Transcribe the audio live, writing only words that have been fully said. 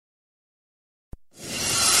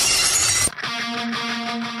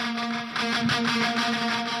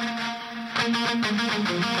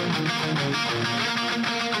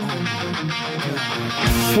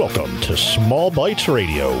Welcome to Small Bites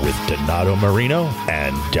Radio with Donato Marino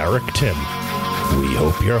and Derek Tim. We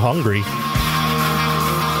hope you're hungry.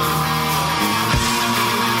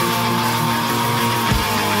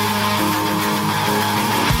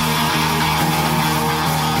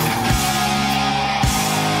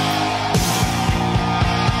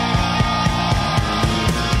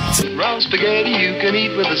 Brown spaghetti you can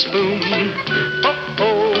eat with a spoon.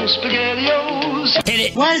 Oh, SpaghettiOs. Hit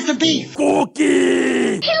it. Where's the beef?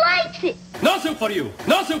 Cookie! He likes it. No soup for you.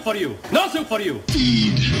 No soup for you. No soup for you.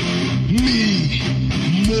 Feed me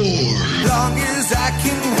more. Long as I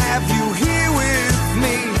can have you here with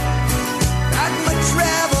me, I'd much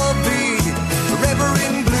rather be forever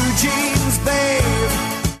in blue jeans,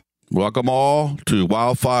 babe. Welcome all to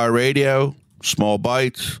Wildfire Radio, Small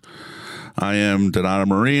Bites. I am Donato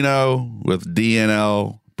Marino with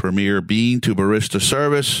DNL Premier Bean to Barista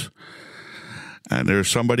Service. And there's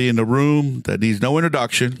somebody in the room that needs no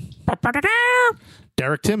introduction.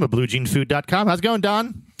 Derek Tim of BlueJeanFood.com. How's it going,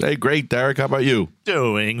 Don? Hey, great, Derek. How about you?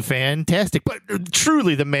 Doing fantastic. But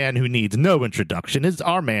truly the man who needs no introduction is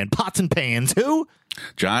our man, Pots and Pans. Who?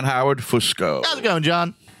 John Howard Fusco. How's it going,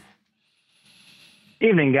 John?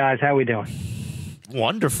 Evening, guys. How we doing?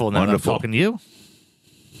 Wonderful. Now Wonderful. I'm talking to you.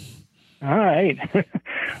 All right.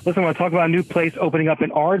 Listen, I want to talk about a new place opening up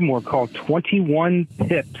in Ardmore called 21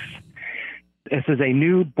 Pips. This is a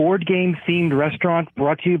new board game themed restaurant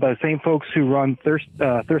brought to you by the same folks who run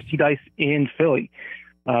Thirsty Dice in Philly.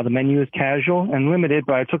 The menu is casual and limited,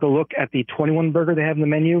 but I took a look at the 21 burger they have in the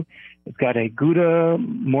menu. It's got a Gouda,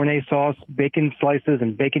 Mornay sauce, bacon slices,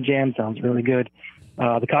 and bacon jam. Sounds really good.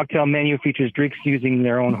 The cocktail menu features drinks using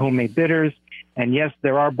their own homemade bitters. And yes,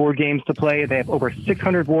 there are board games to play. They have over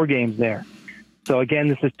 600 board games there. So again,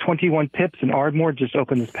 this is 21 Pips in Ardmore, just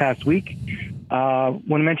opened this past week. Want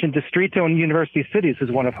to mention Distrito in University City. This is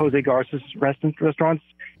one of Jose Garza's restaurants.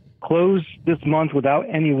 Closed this month without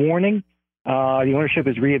any warning. The ownership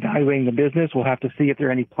is reevaluating the business. We'll have to see if there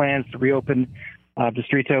are any plans to reopen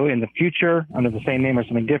Distrito in the future under the same name or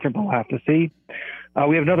something different, but we'll have to see.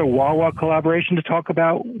 We have another Wawa collaboration to talk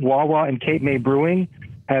about. Wawa and Cape May Brewing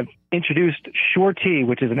have introduced Shore Tea,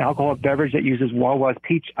 which is an alcoholic beverage that uses Wawa's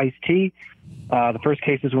peach iced tea. The first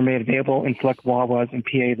cases were made available in select Wawas in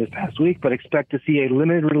PA this past week, but expect to see a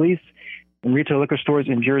limited release in retail liquor stores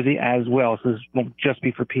in Jersey as well. So this won't just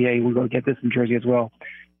be for PA. We're going to get this in Jersey as well.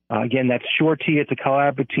 Again, that's Shore Tea. It's a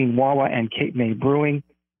collab between Wawa and Cape May Brewing.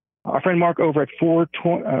 Our friend Mark over at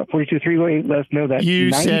 423 let us know that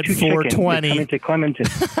You said 420. Coming to Clementon.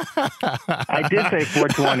 I did say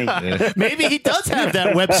 420. Yeah. Maybe he does have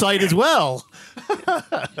that website as well.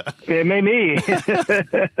 It may be.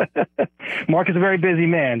 Mark is a very busy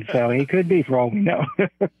man, so he could be for all we know.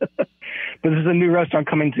 But this is a new restaurant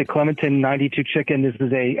coming to Clementon, 92 Chicken. This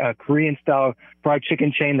is a Korean-style fried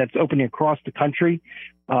chicken chain that's opening across the country.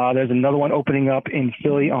 There's another one opening up in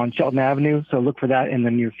Philly on Shelton Avenue, so look for that in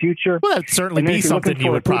the near future. Well, that'd certainly be something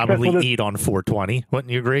you would probably eat on 420.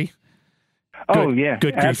 Wouldn't you agree? Oh, Good- yeah.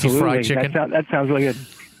 good greasy absolutely. fried chicken. That sounds really good.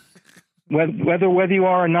 Whether you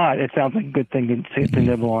are or not, it sounds like a good thing to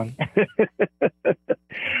nibble on.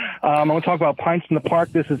 I want to talk about Pints in the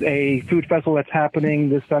Park. This is a food festival that's happening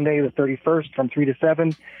this Sunday, the 31st, from 3 to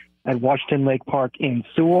 7 at Washington Lake Park in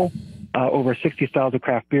Sewell. Over 60 styles of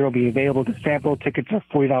craft beer will be available to sample. Tickets are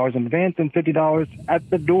 $40 in advance and $50 at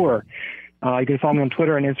the door. You can follow me on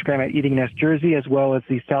Twitter and Instagram at Eating Nest Jersey, as well as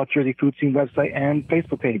the South Jersey Food Scene website and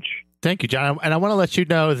Facebook page. Thank you, John. And I want to let you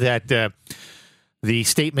know that the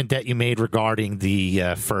statement that you made regarding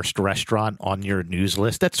the first restaurant on your news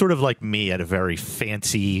list, that's sort of like me at a very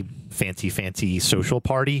fancy social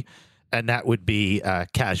party. And that would be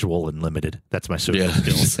casual and limited. That's my social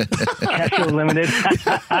skills. Casual and limited.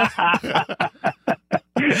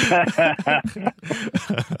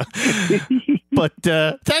 But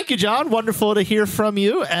thank you, John. Wonderful to hear from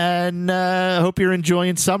you. And hope you're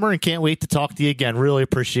enjoying summer and can't wait to talk to you again. Really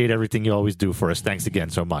appreciate everything you always do for us. Thanks again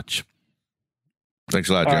so much. Thanks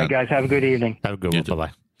a lot, John. All right, guys. Have a good evening. Have a good one.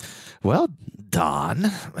 Bye-bye. Well, Don,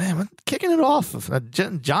 man, we're kicking it off.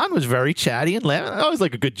 John was very chatty and laughing. I always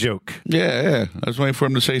like a good joke. Yeah. I was waiting for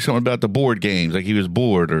him to say something about the board games, like he was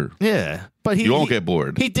bored or... Yeah. But you won't get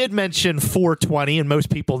bored. He did mention 420, and most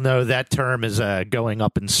people know that term is going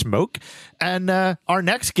up in smoke. And our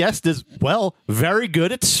next guest is, well, very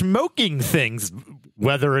good at smoking things,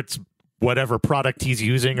 whether it's whatever product he's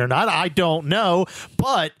using or not. I don't know,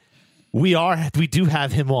 but We do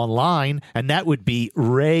have him online, and that would be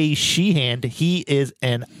Ray Sheehan. He is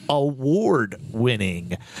an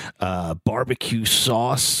award-winning barbecue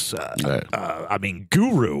sauce.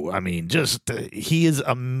 Guru. He is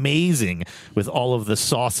amazing with all of the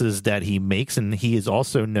sauces that he makes, and he is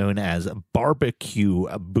also known as Barbecue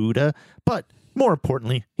Buddha. But more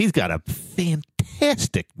importantly, he's got a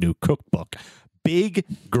fantastic new cookbook, Big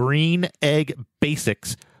Green Egg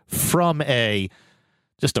Basics, from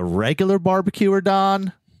just a regular barbecuer,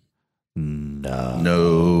 Don?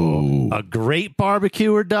 No. A great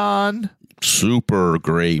barbecuer, Don? Super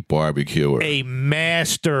great barbecuer. A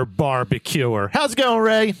master barbecuer. How's it going,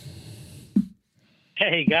 Ray?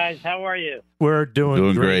 Hey, guys. How are you? We're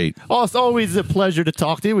doing great. Oh, it's always a pleasure to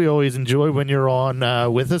talk to you. We always enjoy when you're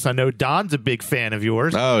on with us. I know Don's a big fan of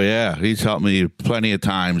yours. Oh, yeah. He's helped me plenty of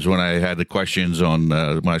times when I had the questions on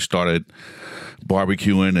when I started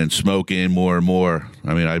barbecuing and smoking more and more.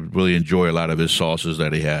 I mean, I really enjoy a lot of his sauces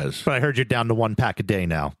that he has. But I heard you're down to 1 pack a day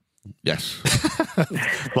now. Yes.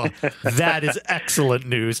 Well, that is excellent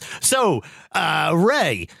news. So,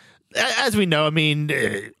 Ray, as we know,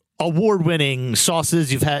 award-winning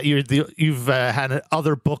sauces. You've had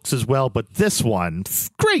other books as well, but this one,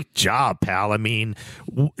 great job, pal. I'm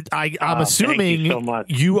assuming thank you so much.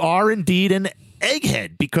 You are indeed an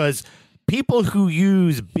egghead, because people who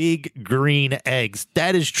use Big Green Eggs,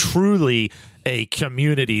 that is truly a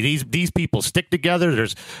community. These people stick together.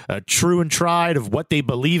 There's a true and tried of what they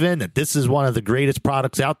believe in, that this is one of the greatest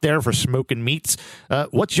products out there for smoking meats.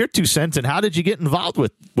 What's your 2 cents, and how did you get involved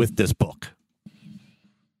with this book?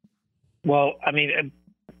 Well,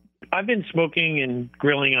 I've been smoking and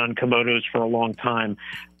grilling on Komodos for a long time.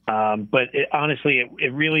 But honestly,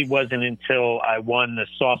 it really wasn't until I won the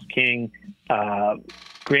Sauce King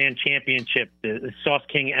Grand Championship, the Sauce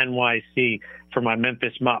King NYC, for my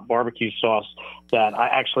Memphis Mott barbecue sauce, that I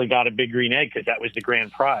actually got a Big Green Egg, because that was the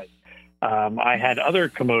grand prize. I had other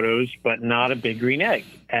Komodos, but not a Big Green Egg.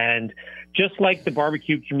 And just like the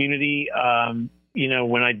barbecue community,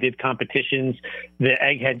 when I did competitions, the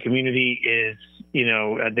egghead community is,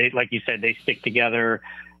 they, like you said, they stick together,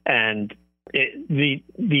 and the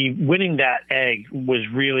winning that egg was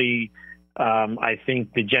really, I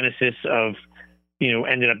think, the genesis of,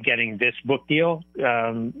 ended up getting this book deal.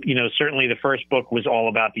 Certainly the first book was all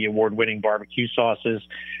about the award-winning barbecue sauces.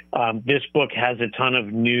 This book has a ton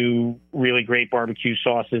of new, really great barbecue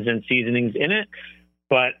sauces and seasonings in it,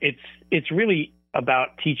 but it's really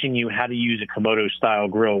about teaching you how to use a Komodo-style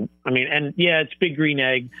grill. It's Big Green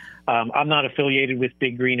Egg. I'm not affiliated with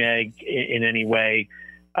Big Green Egg in any way.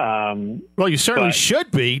 Well, you certainly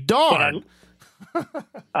should be. Darn.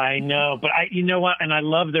 I know, but you know what? And I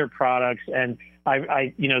love their products, and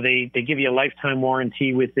they give you a lifetime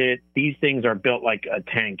warranty with it. These things are built like a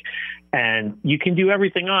tank, and you can do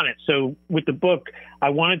everything on it. So with the book, I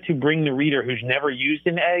wanted to bring the reader who's never used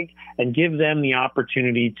an egg and give them the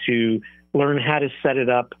opportunity to learn how to set it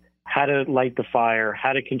up, how to light the fire,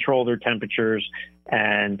 how to control their temperatures.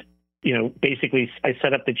 And, basically I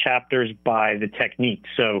set up the chapters by the technique.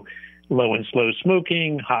 So low and slow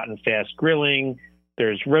smoking, hot and fast grilling,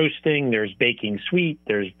 there's roasting, there's baking sweet,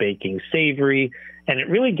 there's baking savory. And it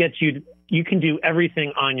really gets you can do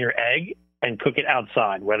everything on your egg and cook it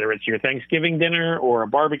outside, whether it's your Thanksgiving dinner or a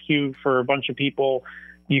barbecue for a bunch of people.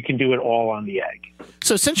 You can do it all on the egg.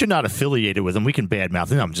 So since you're not affiliated with them, we can badmouth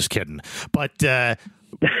them. No, I'm just kidding. But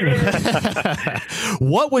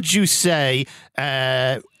what would you say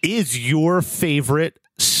is your favorite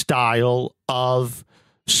style of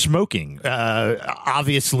smoking?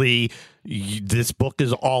 Obviously, this book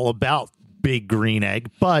is all about Big Green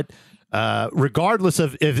Egg, but regardless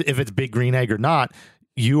of if it's Big Green Egg or not,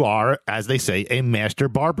 you are, as they say, a master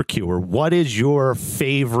barbecuer. What is your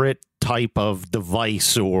favorite type of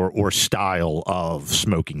device or style of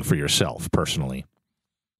smoking for yourself personally?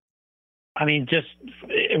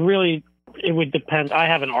 It would depend. I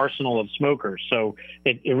have an arsenal of smokers, so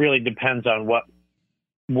it really depends on what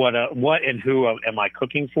and who am I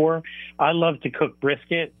cooking for. I love to cook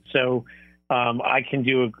brisket, so I can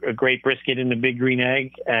do a great brisket in the Big Green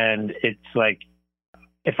Egg, and it's like,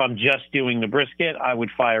 if I'm just doing the brisket, I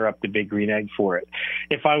would fire up the Big Green Egg for it.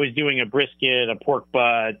 If I was doing a brisket, a pork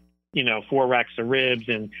butt, 4 racks of ribs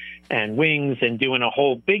and wings, and doing a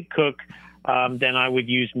whole big cook, then I would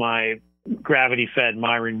use my gravity-fed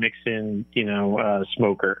Myron Mixon,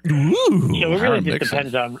 smoker. Ooh, so it really just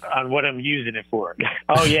depends on what I'm using it for.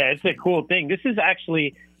 Oh yeah, it's a cool thing. This was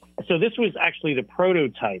actually the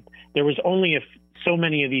prototype. There was only so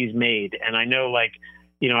many of these made, and I know,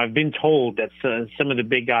 I've been told that some of the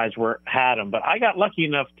big guys had them, but I got lucky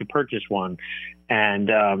enough to purchase one,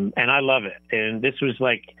 and I love it. And this was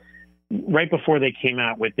right before they came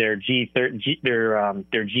out with their G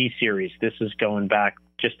series. This is going back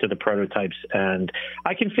just to the prototypes, and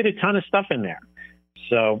I can fit a ton of stuff in there.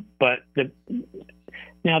 So,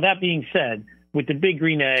 now that being said, with the Big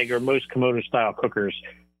Green Egg or most Komodo style cookers,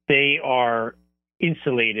 they are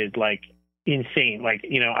insulated like insane. Like,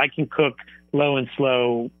 I can cook low and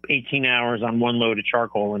slow 18 hours on one load of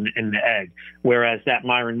charcoal in the egg, whereas that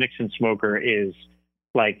Myron Mixon smoker is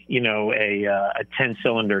like, a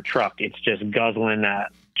 10-cylinder truck. It's just guzzling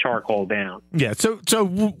that charcoal down. Yeah. So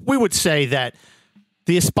we would say that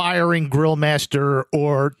the aspiring grill master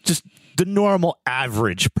or just the normal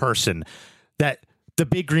average person, that the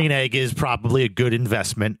Big Green Egg is probably a good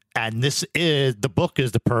investment. And the book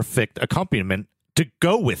is the perfect accompaniment to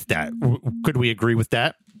go with that. Could we agree with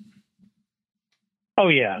that? Oh,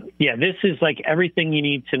 yeah. Yeah, this is like everything you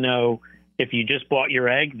need to know. If you just bought your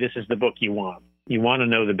egg, this is the book you want. You want to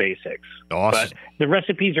know the basics. Awesome. But the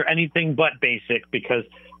recipes are anything but basic, because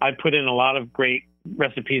I put in a lot of great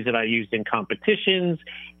recipes that I used in competitions.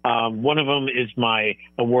 One of them is my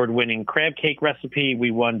award-winning crab cake recipe.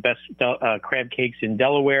 We won best crab cakes in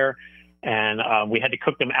Delaware, and we had to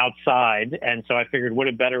cook them outside. And so I figured, what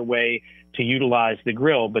a better way to utilize the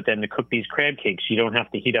grill, but then to cook these crab cakes. You don't have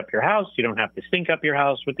to heat up your house. You don't have to stink up your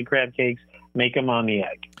house with the crab cakes. Make them on the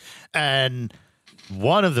egg. And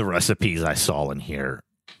one of the recipes I saw in here,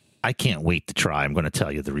 I can't wait to try. I'm going to tell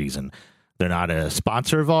you the reason. They're not a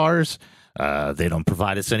sponsor of ours. They don't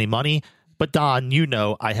provide us any money. But Don,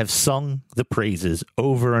 I have sung the praises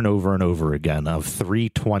over and over and over again of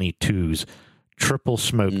 322's triple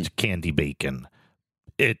smoked candy bacon.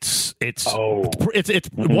 It's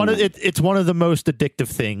one of the most addictive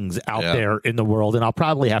things out there in the world, and I'll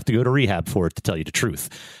probably have to go to rehab for it, to tell you the truth.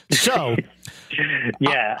 So,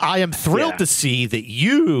 yeah, I am thrilled to see that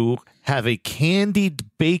you have a candied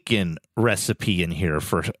bacon recipe in here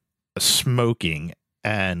for smoking,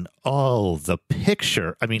 and the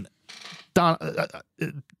picture. I mean, Don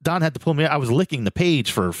had to pull me out. I was licking the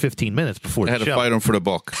page for 15 minutes before the show. I had to fight him for the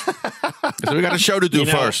book. So we got a show to do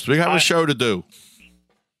first. We have a show to do.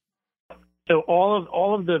 So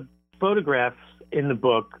all of the photographs in the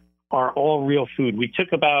book are all real food. We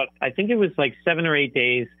took about, I think it was like 7 or 8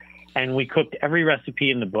 days, and we cooked every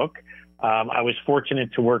recipe in the book. I was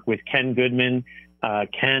fortunate to work with Ken Goodman.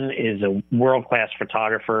 Ken is a world-class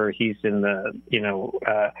photographer. He's in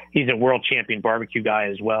he's a world champion barbecue guy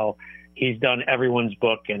as well. He's done everyone's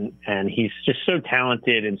book, and he's just so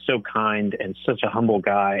talented and so kind and such a humble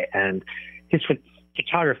guy. And his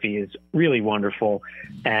photography is really wonderful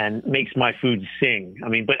and makes my food sing. I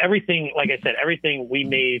mean, but everything, like I said, everything we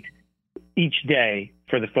made each day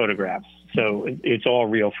for the photographs. So it's all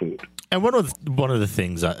real food. And one of the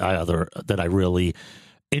things that I really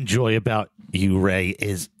enjoy about you, Ray,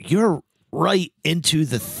 is you're right into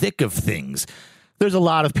the thick of things. There's a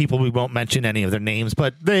lot of people, we won't mention any of their names,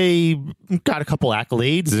 but they got a couple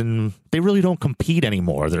accolades and they really don't compete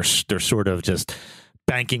anymore. They're sort of just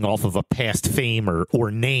banking off of a past fame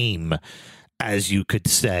or name, as you could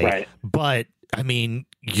say. Right. But I mean,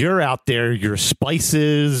 you're out there, your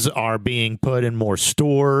spices are being put in more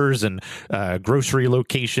stores and grocery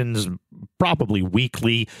locations, probably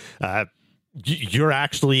weekly. You're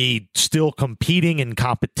actually still competing in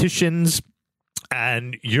competitions,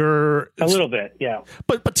 and you're a little bit, yeah.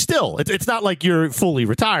 But still, it's not like you're fully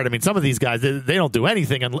retired. I mean, some of these guys, they don't do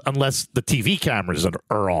anything unless the TV cameras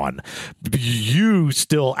are on. You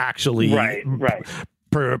still actually right.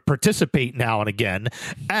 Participate now and again,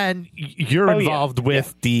 and you're involved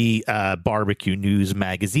with the Barbecue News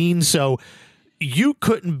magazine, so you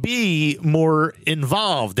couldn't be more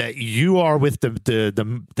involved. That you are with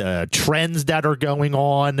the trends that are going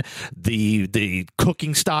on, the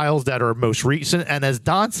cooking styles that are most recent, and as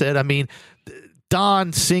Don said, I mean,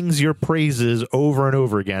 Don sings your praises over and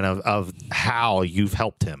over again of how you've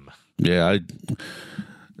helped him. Yeah,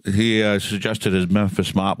 he suggested his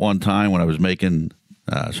Memphis Mop one time when I was making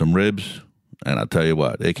some ribs, and I'll tell you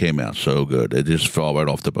what, it came out so good. It just fell right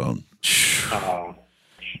off the bone.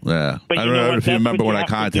 Yeah, but I don't know if you remember when I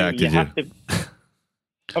contacted you.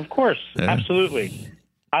 Of course, absolutely.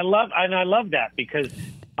 I love that because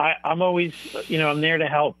I'm always, I'm there to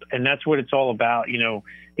help, and that's what it's all about.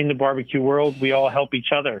 In the barbecue world, we all help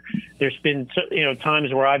each other. There's been,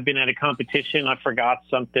 times where I've been at a competition, I forgot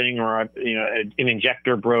something, or an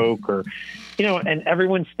injector broke, or, and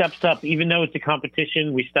everyone steps up. Even though it's a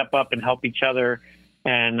competition, we step up and help each other.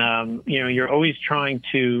 And you're always trying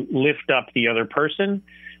to lift up the other person.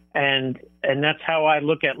 And that's how I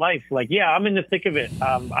look at life. Like, yeah, I'm in the thick of it.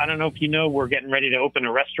 I don't know if we're getting ready to open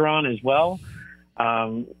a restaurant as well.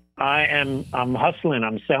 I'm hustling.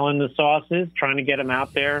 I'm selling the sauces, trying to get them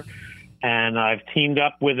out there. and I've teamed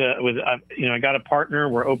up with I got a partner.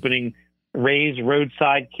 We're opening Ray's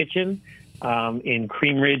Roadside Kitchen in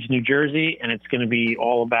Cream Ridge, New Jersey, and it's going to be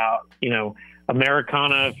all about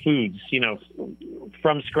Americana foods,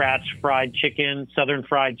 from scratch fried chicken, Southern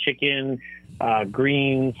fried chicken,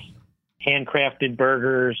 greens, handcrafted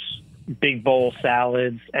burgers, big bowl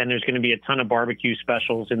salads, and there's going to be a ton of barbecue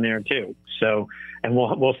specials in there too. So, and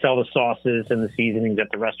we'll sell the sauces and the seasonings at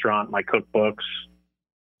the restaurant, my cookbooks.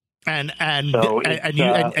 And So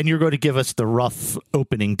you're going to give us the rough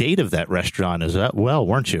opening date of that restaurant as well,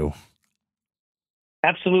 weren't you?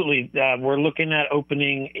 Absolutely. We're looking at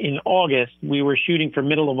opening in August. We were shooting for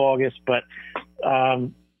middle of August, but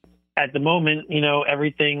at the moment,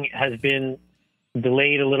 everything has been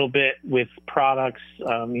delayed a little bit with products,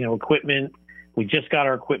 equipment. We just got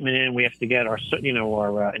our equipment in. We have to get our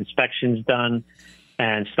inspections done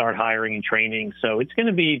and start hiring and training. So it's going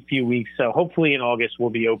to be a few weeks. So hopefully in August we'll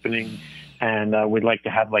be opening, and we'd like to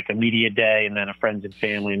have like a media day and then a friends and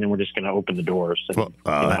family, and then we're just going to open the doors. And,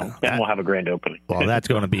 then we'll have a grand opening. Well, that's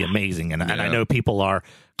going to be amazing. And I know people are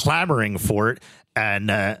clamoring for it.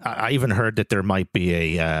 And I even heard that there might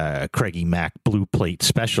be a Craigie Mack Blue Plate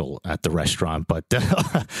special at the restaurant. But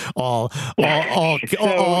all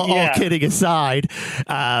kidding aside,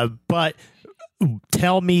 but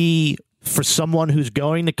tell me, for someone who's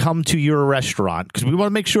going to come to your restaurant, because we want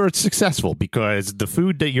to make sure it's successful, because the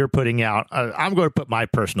food that you're putting out, I'm going to put my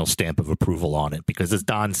personal stamp of approval on it, because as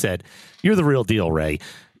Don said, you're the real deal, Ray.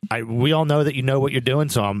 We all know that you know what you're doing,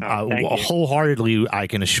 so wholeheartedly I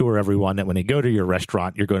can assure everyone that when they go to your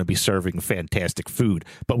restaurant, you're going to be serving fantastic food.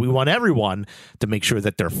 But we want everyone to make sure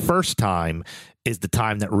that their first time is the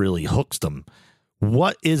time that really hooks them.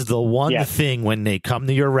 What is the one thing when they come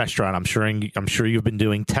to your restaurant? I'm sure you've been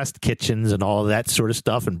doing test kitchens and all of that sort of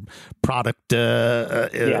stuff and product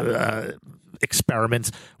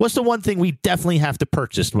experiments. What's the one thing we definitely have to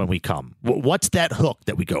purchase when we come? What's that hook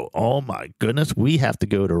that we go, oh my goodness, we have to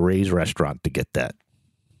go to Ray's restaurant to get that?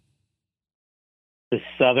 The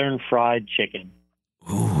Southern fried chicken.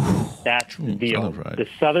 Ooh. That's the deal. The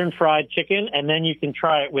Southern fried chicken, and then you can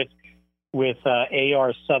try it with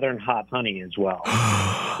AR Southern Hot Honey as well.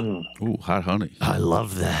 Ooh, hot honey. I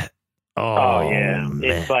love that. Oh yeah. Man.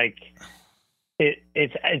 It's like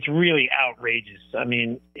it's really outrageous. I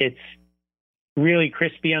mean, it's really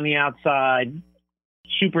crispy on the outside,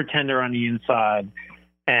 super tender on the inside.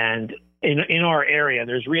 And in our area,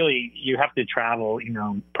 you have to travel,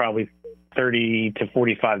 probably 30 to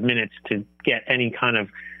 45 minutes to get any kind of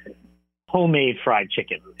homemade fried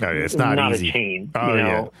chicken. Oh, it's not easy. A chain.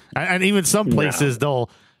 Yeah. And even some places they'll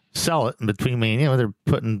sell it in between me. They're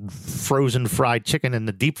putting frozen fried chicken in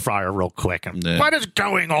the deep fryer real quick. What is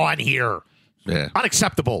going on here? Yeah.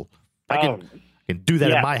 Unacceptable. I can do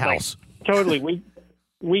that in my house. Totally.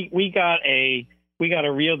 We got a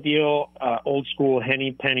real deal old school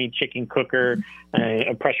Henny Penny chicken cooker,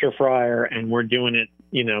 a pressure fryer, and we're doing it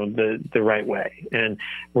the right way. And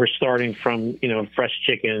we're starting from fresh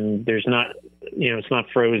chicken. There's not it's not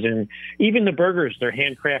frozen. Even the burgers, they're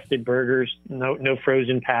handcrafted burgers. No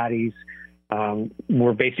frozen patties.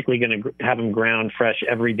 We're basically going to have them ground fresh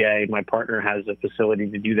every day. My partner has a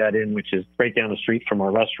facility to do that in, which is right down the street from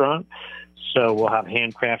our restaurant. So we'll have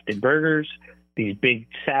handcrafted burgers, these big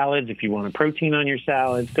salads if you want a protein on your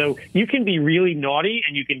salad. So you can be really naughty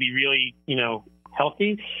and you can be really,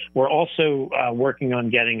 healthy. We're also working on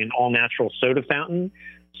getting an all-natural soda fountain.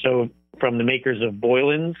 So from the makers of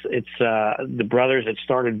Boylan's, it's the brothers that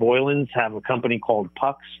started Boylan's have a company called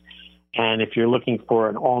Pucks. And if you're looking for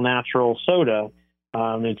an all-natural soda,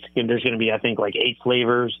 there's going to be, I think, like 8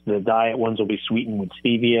 flavors. The diet ones will be sweetened with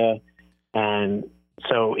stevia. And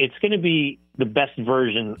so it's going to be the best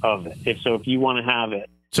version of it. If you want to have it.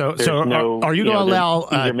 So are you going to allow?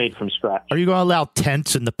 They're made from scratch. Are you going to allow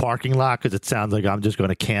tents in the parking lot? Because it sounds like I'm just going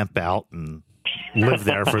to camp out and live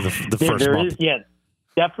there for the first month.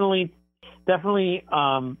 Definitely.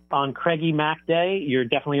 On Craigie Mack Day, you're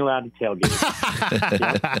definitely allowed to tailgate.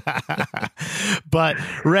 But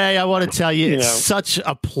Ray, I want to tell you, it's such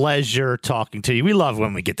a pleasure talking to you. We love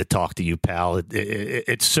when we get to talk to you, pal.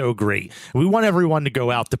 It's so great. We want everyone to go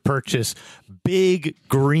out to purchase Big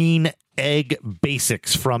Green Egg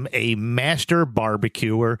Basics from a master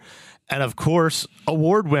barbecuer. And, of course,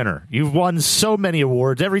 award winner. You've won so many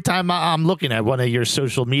awards. Every time I'm looking at one of your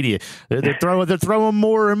social media, they're throwing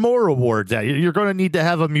more and more awards at you. You're going to need to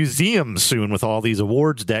have a museum soon with all these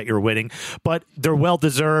awards that you're winning. But they're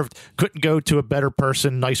well-deserved. Couldn't go to a better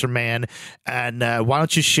person, nicer man. And why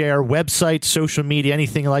don't you share websites, social media,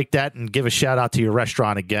 anything like that, and give a shout-out to your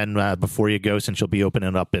restaurant again before you go, since you'll be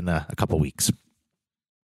opening up in a couple weeks.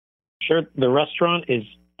 Sure. The restaurant is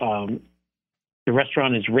The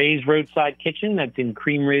restaurant is Ray's Roadside Kitchen. That's in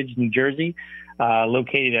Cream Ridge, New Jersey,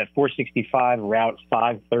 located at 465 Route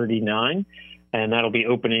 539. And that'll be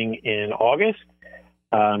opening in August.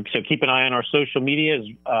 So keep an eye on our social media.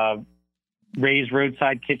 Ray's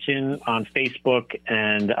Roadside Kitchen on Facebook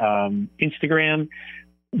and Instagram.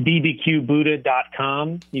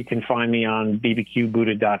 bbqbuddha.com. You can find me on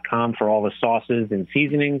bbqbuddha.com for all the sauces and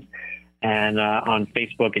seasonings. And on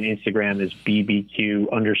Facebook and Instagram is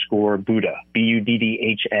bbq_Buddha, Buddha.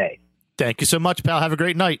 Thank you so much, pal. Have a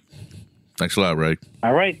great night. Thanks a lot, Ray.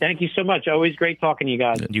 All right. Thank you so much. Always great talking to you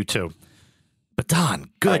guys. You too. But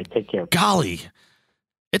Don, good. All right, take care. Golly,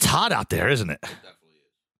 it's hot out there, isn't it?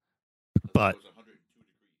 But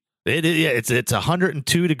it's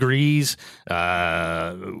 102 degrees.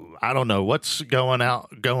 I don't know what's going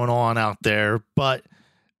on out there, but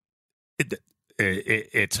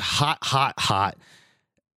it's hot.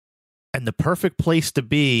 And the perfect place to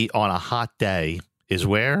be on a hot day is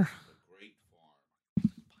where?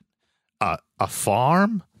 A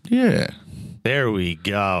farm? Yeah. There we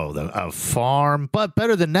go. A farm. But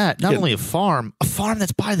better than that, not only a farm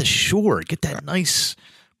that's by the shore. Get that nice,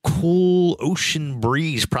 cool ocean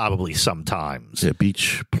breeze probably sometimes. Yeah,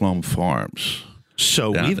 Beach Plum Farms.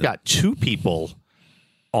 So we've got two people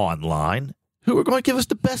online who are going to give us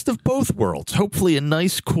the best of both worlds. Hopefully a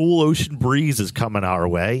nice, cool ocean breeze is coming our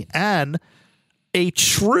way. And a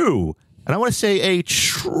true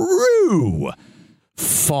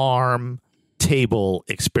farm table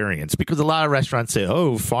experience, because a lot of restaurants say,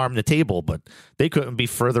 oh, farm to table, but they couldn't be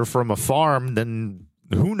further from a farm than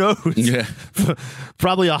who knows. Yeah.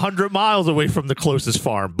 Probably 100 miles away from the closest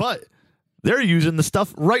farm, but they're using the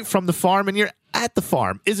stuff right from the farm and you're at the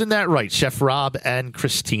farm. Isn't that right? Chef Rob and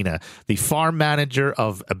Christina, the farm manager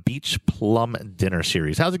of a Beach Plum Dinner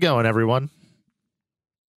Series. How's it going, everyone?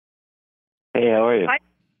 Hey, how are you?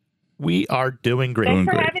 We are doing great.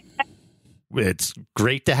 Thanks for having us. It's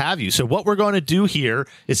great to have you. So what we're going to do here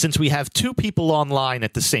is, since we have two people online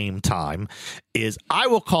at the same time, is I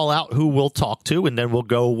will call out who we'll talk to, and then we'll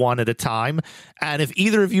go one at a time. And if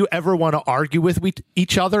either of you ever want to argue with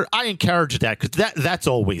each other, I encourage that, because that's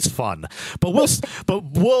always fun. But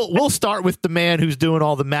we'll start with the man who's doing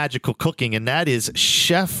all the magical cooking, and that is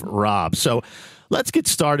Chef Rob. So let's get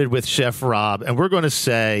started with Chef Rob, and we're going to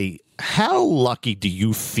say, how lucky do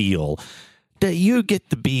you feel that you get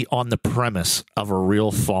to be on the premise of a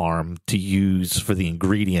real farm to use for the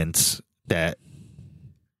ingredients that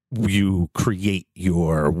you create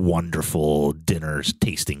your wonderful dinners,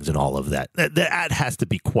 tastings, and all of that? That has to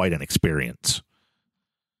be quite an experience.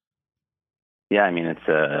 Yeah, I mean, it's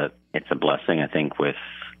a blessing, I think, with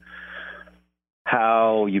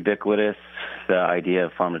how ubiquitous the idea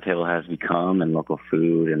of farm to table has become, and local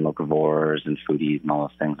food and locavores and foodies and all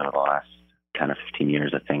those things over the last 10 or 15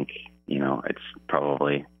 years. I think, it's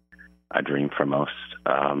probably a dream for most.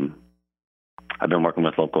 I've been working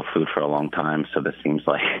with local food for a long time, so this seems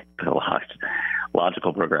like the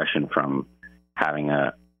logical progression from having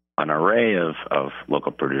an array of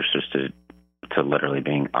local producers to literally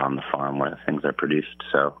being on the farm where the things are produced.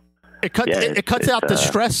 So it cuts out the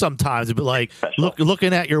stress sometimes. It'd be like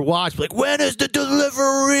looking at your watch, like, when is the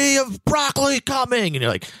delivery of broccoli coming? And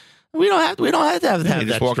you're like, we don't have to have just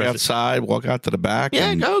that. Walk stress. outside, walk out to the back. Yeah,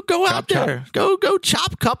 and go out there. Go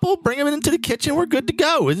chop a couple, bring them into the kitchen. We're good to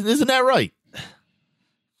go. Isn't that right?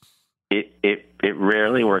 It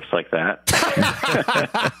rarely works like that,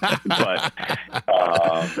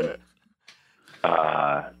 but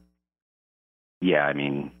yeah, I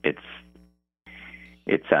mean, it's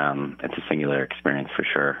a singular experience for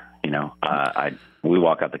sure. We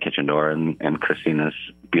walk out the kitchen door and Christina's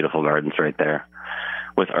beautiful gardens right there,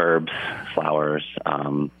 with herbs, flowers.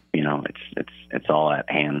 It's all at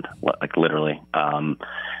hand, like literally.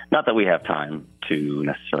 Not that we have time to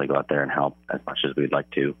necessarily go out there and help as much as we'd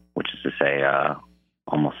like to, which is to say,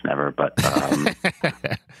 almost never. But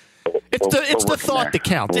it's the thought that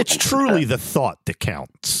counts. It's truly the thought that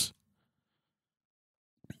counts.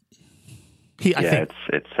 It's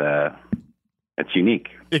unique.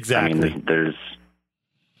 Exactly. I mean,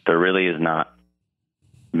 there really is not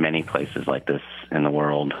many places like this in the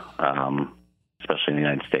world, especially in the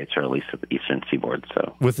United States, or at least at the Eastern Seaboard.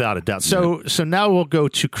 So, without a doubt. So now we'll go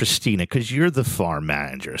to Christina, because you're the farm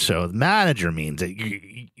manager. So the manager means that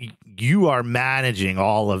you are managing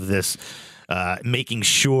all of this, making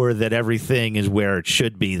sure that everything is where it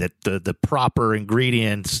should be, that the proper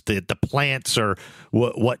ingredients, the plants are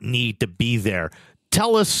what need to be there.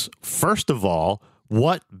 Tell us, first of all,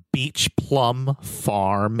 what Beach Plum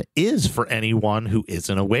Farm is for anyone who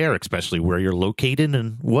isn't aware, especially where you're located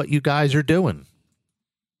and what you guys are doing.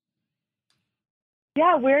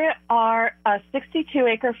 Yeah, we are a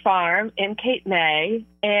 62-acre farm in Cape May,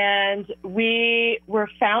 and we were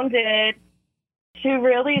founded to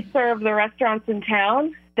really serve the restaurants in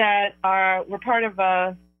town that we're part of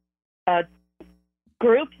a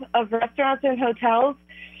group of restaurants and hotels,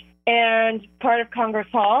 and part of Congress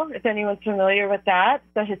Hall, if anyone's familiar with that,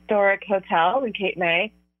 the historic hotel in Cape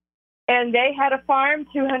May. And they had a farm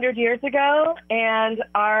 200 years ago, and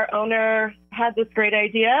our owner had this great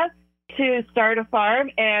idea to start a farm,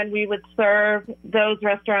 and we would serve those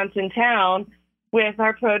restaurants in town with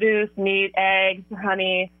our produce, meat, eggs,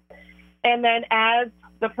 honey. And then as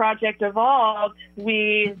the project evolved,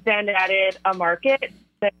 we then added a market,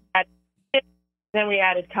 then we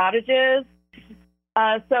added cottages.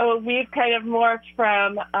 So we've kind of morphed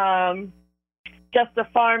from just a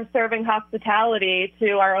farm serving hospitality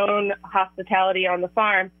to our own hospitality on the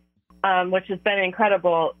farm, which has been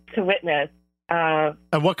incredible to witness. And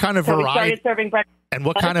what kind of variety? We started serving breakfast. And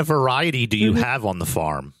what kind of variety do you have on the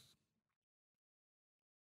farm?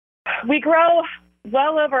 We grow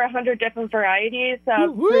well over 100 different varieties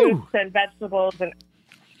of fruits and vegetables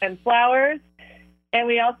and flowers. And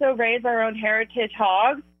we also raise our own heritage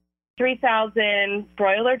hogs, 3,000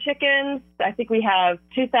 broiler chickens. I think we have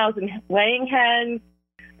 2,000 laying hens.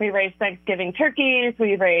 We raise Thanksgiving turkeys.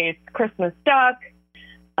 We raise Christmas duck.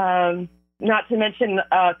 Not to mention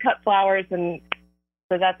cut flowers, and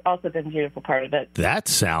so that's also been a beautiful part of it. That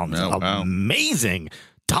sounds amazing.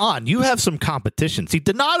 Don, you have some competition. See,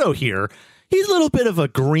 Donato here, he's a little bit of a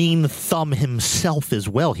green thumb himself as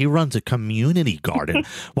well. He runs a community garden.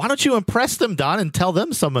 Why don't you impress them, Don, and tell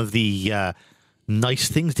them some of the nice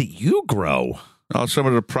things that you grow? Well, some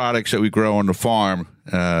of the products that we grow on the farm.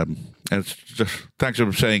 And it's just, thanks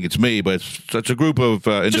for saying it's me, but it's a group of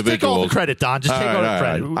individuals. Just take all the credit, Don. Just take all the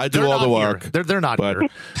credit. I do all the work. They're not here.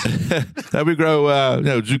 Then we grow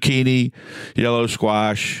zucchini, yellow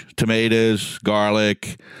squash, tomatoes,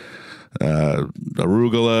 garlic,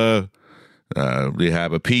 arugula. We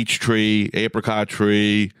have a peach tree, apricot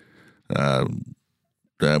tree.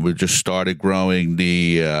 We just started growing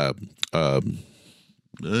the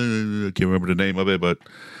I can't remember the name of it, but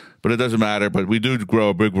it doesn't matter. But we do grow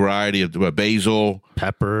a big variety of basil,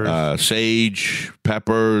 peppers, sage,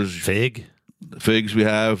 peppers, figs. We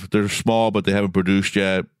have, they're small, but they haven't produced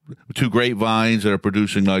yet. 2 grapevines that are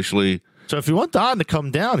producing nicely. So if you want Don to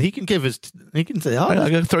come down, he can say, "Oh,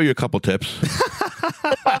 I can throw you a couple tips."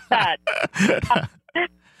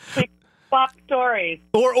 Swap stories.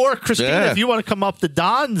 Or Christina, if you want to come up to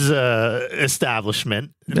Don's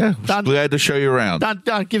establishment. Yeah, Don, glad to show you around.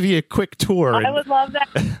 Don, give you a quick tour. I would love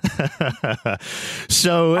that.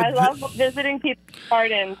 So I love visiting people's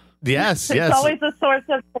gardens. Yes, it's always a source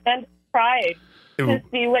of tremendous pride to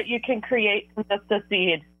see what you can create from just a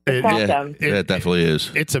seed. It's awesome. It definitely is.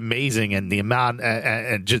 It's amazing, and the amount,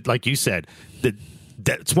 and just like you said,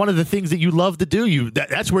 that's one of the things that you love to do.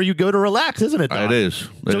 That's where you go to relax, isn't it, Don? It is.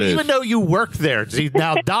 Even though you work there, see,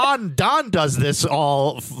 now Don does this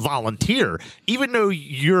all volunteer. Even though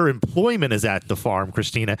your employment is at the farm,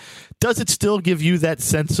 Christina, does it still give you that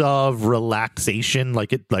sense of relaxation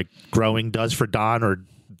like growing does for Don, or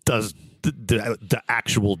does the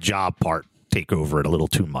actual job part take over it a little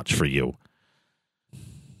too much for you?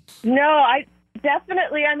 No, I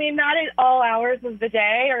definitely, not at all hours of the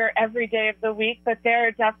day or every day of the week, but there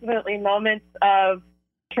are definitely moments of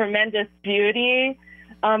tremendous beauty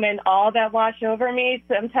and awe that wash over me.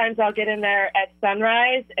 Sometimes I'll get in there at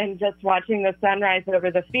sunrise and just watching the sunrise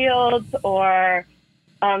over the fields, or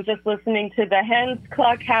just listening to the hens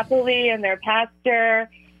cluck happily in their pasture,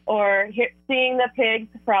 or seeing the pigs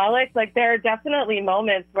frolic. Like, there are definitely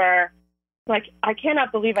moments where, I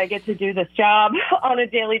cannot believe I get to do this job on a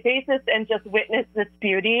daily basis and just witness this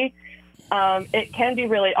beauty. It can be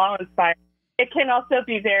really awe-inspiring. It can also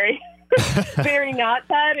be very, very not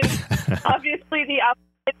that. And obviously, the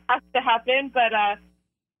opposite has to happen. But,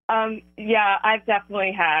 I've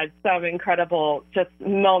definitely had some incredible just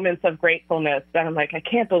moments of gratefulness that I'm like, I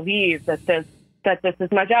can't believe that this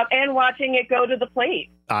is my job. And watching it go to the plate.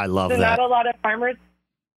 I love that. Not a lot of farmers,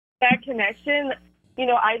 that connection.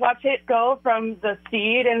 I watch it go from the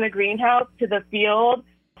seed in the greenhouse to the field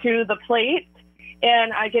to the plate,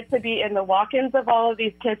 and I get to be in the walk-ins of all of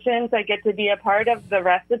these kitchens. I get to be a part of the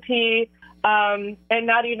recipe, and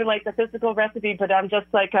not even like the physical recipe, but I'm just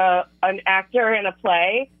like an actor in a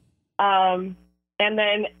play. And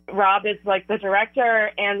then Rob is like the director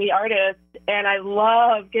and the artist, and I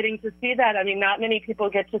love getting to see that. Not many people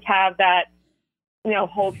get to have that,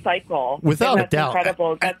 whole cycle. Without a doubt.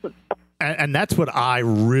 Incredible. And that's what I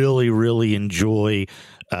really, really enjoy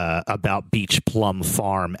about Beach Plum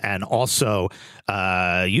Farm, and also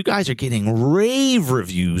you guys are getting rave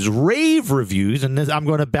reviews, and I'm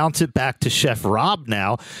going to bounce it back to Chef Rob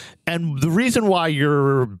now. And the reason why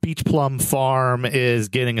your Beach Plum Farm is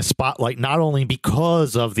getting a spotlight, not only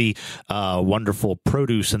because of the wonderful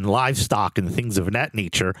produce and livestock and things of that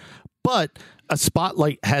nature, but a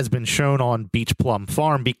spotlight has been shown on Beach Plum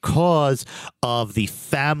Farm because of the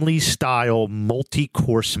family-style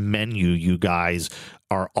multi-course menu you guys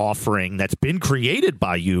are offering that's been created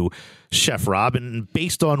by you, Chef Rob, and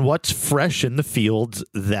based on what's fresh in the fields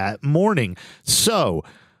that morning. So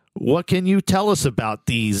what can you tell us about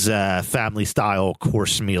these family-style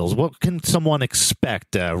course meals? What can someone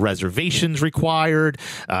expect? Reservations required?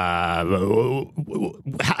 How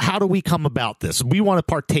do we come about this? We want to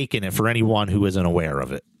partake in it for anyone who isn't aware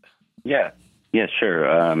of it. Yeah,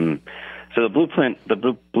 sure. So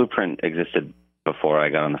the blueprint existed before I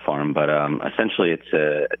got on the farm, but essentially it's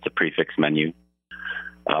a prefix menu.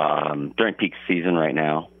 During peak season right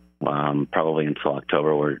now, probably until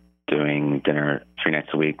October, we're doing dinner 3 nights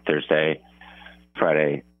a week, Thursday,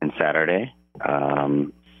 Friday, and Saturday.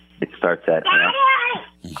 It starts at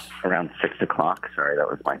around 6 o'clock. Sorry, that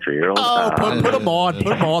was my 3-year-old. Oh, put them on.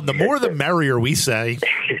 The more the merrier, we say.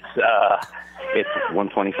 It's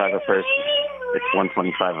 $125 a person. It's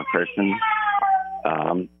 $125 a person.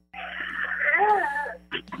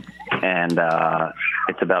 And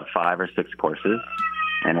it's about 5 or 6 courses,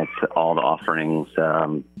 and it's all the offerings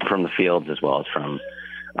from the fields as well as from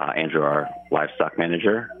Andrew, our livestock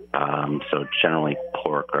manager. So generally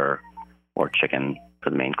pork or chicken for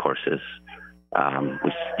the main courses.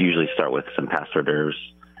 We usually start with some past hors d'oeuvres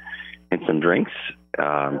and some drinks.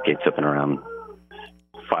 Gates open around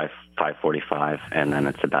 5:45, and then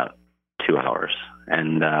it's about 2 hours.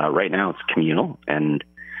 And right now it's communal and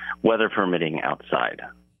weather permitting outside.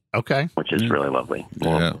 Okay, which is really lovely.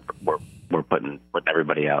 Yeah. We're putting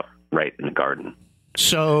everybody out right in the garden.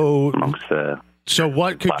 So amongst the So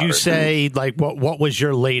what could you say, like, what was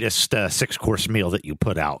your latest 6-course meal that you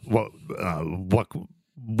put out? What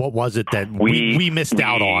was it that we missed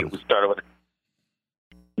out on?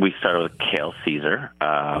 We started with kale Caesar,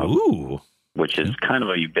 which is kind of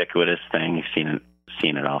a ubiquitous thing. You've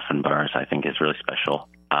seen it often, but ours I think is really special.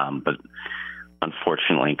 But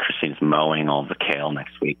unfortunately, Christina's mowing all the kale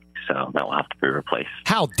next week, so that will have to be replaced.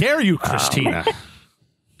 How dare you, Christina?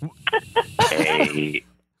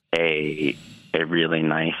 A really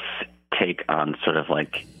nice take on sort of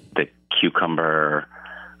like the cucumber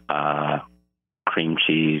cream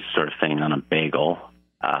cheese sort of thing on a bagel,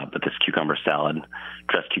 but this cucumber salad,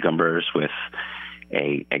 dressed cucumbers with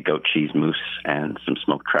a goat cheese mousse and some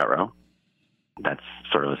smoked trout roe. That's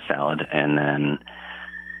sort of a salad. And then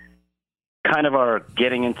kind of our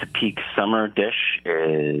getting into peak summer dish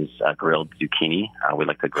is grilled zucchini. We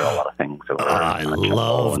like to grill a lot of things. I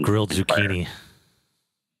love grilled zucchini.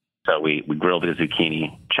 So we grilled the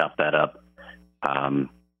zucchini, chopped that up,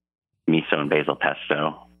 miso and basil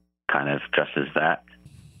pesto, kind of dresses that,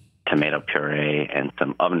 tomato puree, and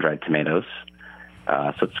some oven-dried tomatoes.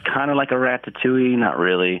 So it's kind of like a ratatouille, not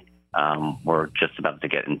really. We're just about to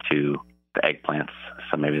get into the eggplants,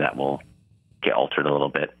 so maybe that will get altered a little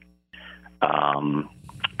bit.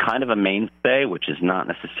 Kind of a mainstay, which is not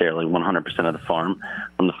necessarily 100% of the farm.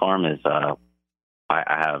 From the farm is I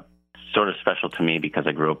have sort of special to me because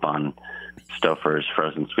I grew up on Stouffer's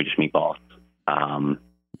frozen Swedish meatballs,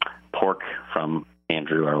 pork from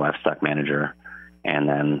Andrew, our livestock manager, and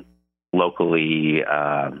then locally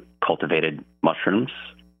cultivated mushrooms.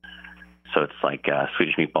 So it's like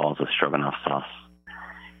Swedish meatballs with stroganoff sauce.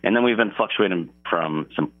 And then we've been fluctuating from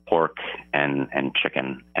some pork and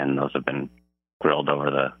chicken, and those have been grilled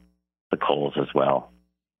over the coals as well.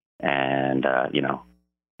 And,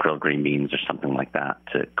 grilled green beans or something like that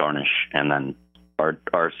to garnish. And then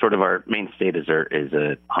our sort of our mainstay dessert is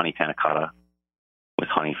a honey panna cotta with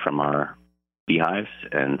honey from our beehives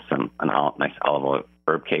and a nice olive oil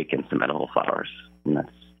herb cake and some edible flowers. And that's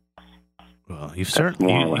you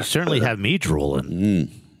certainly have me drooling.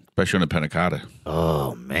 Especially on a panna cotta.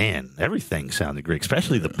 Oh man, everything sounded great,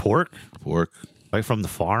 especially the pork right from the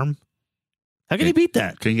farm. How can you beat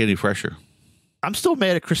that? Can't get any fresher. I'm still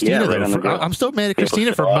mad at Christina, though. I'm still mad at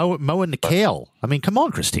Christina for mowing the kale. I mean, come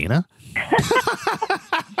on, Christina. It's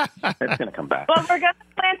going to come back. Well, we're going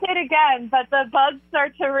to plant it again, but the bugs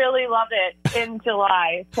start to really love it in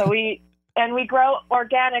July. So we grow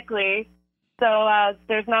organically, so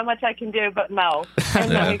there's not much I can do but mow. And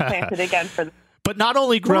then we plant it again for the... But not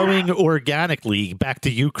only growing organically, back to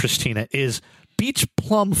you, Christina, is Beach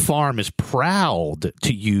Plum Farm is proud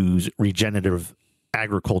to use regenerative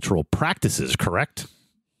agricultural practices, correct?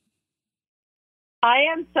 I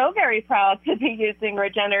am so very proud to be using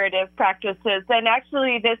regenerative practices. And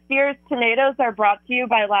actually, this year's tomatoes are brought to you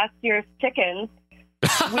by last year's chickens.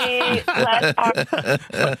 We let our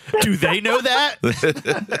Do they know that?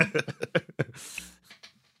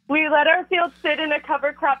 We let our field sit in a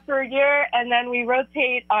cover crop for a year, and then we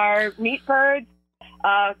rotate our meat birds,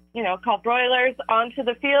 called broilers, onto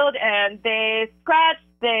the field, and they scratch,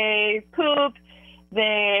 they poop,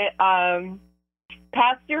 they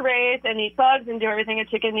pasture raise and eat bugs and do everything a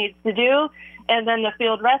chicken needs to do. And then the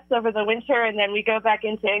field rests over the winter, and then we go back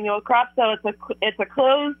into annual crops. So it's a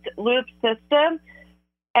closed loop system,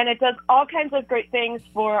 and it does all kinds of great things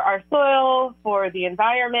for our soil, for the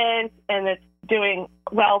environment, and it's doing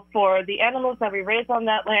well for the animals that we raise on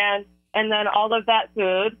that land. And then all of that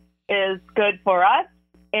food is good for us,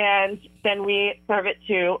 and then we serve it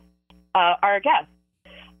to our guests.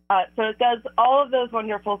 So it does all of those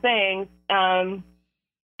wonderful things.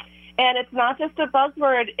 And it's not just a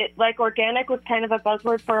buzzword. Like organic was kind of a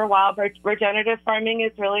buzzword for a while, but regenerative farming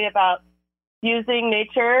is really about using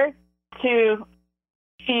nature to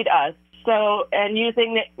feed us. So, and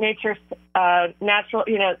using nature's natural,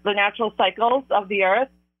 the natural cycles of the earth,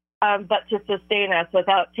 but to sustain us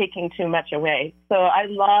without taking too much away. So I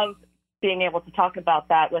love being able to talk about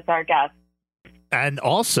that with our guests. And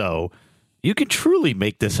also, you can truly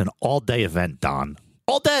make this an all-day event, Don.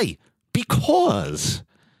 All day. Because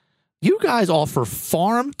you guys offer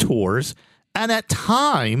farm tours, and at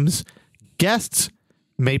times, guests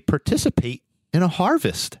may participate in a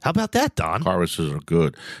harvest. How about that, Don? Harvests are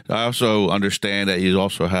good. I also understand that you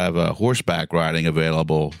also have horseback riding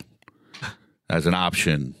available as an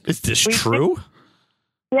option. Is this true?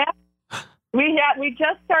 Yeah. We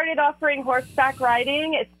just started offering horseback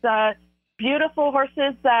riding. It's beautiful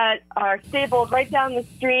horses that are stabled right down the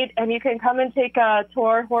street, and you can come and take a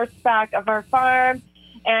tour horseback of our farm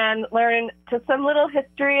and learn to some little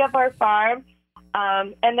history of our farm,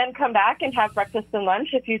 and then come back and have breakfast and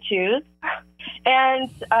lunch if you choose. And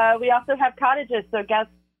we also have cottages, so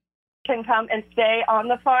guests can come and stay on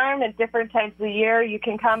the farm at different times of the year. You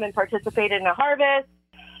can come and participate in a harvest,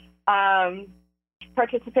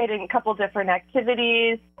 participate in a couple different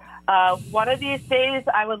activities. One of these days,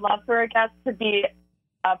 I would love for a guest to be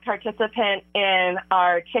a participant in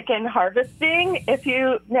our chicken harvesting, if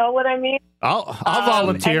you know what I mean. I'll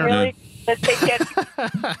volunteer. And really take it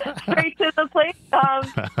straight to the plate.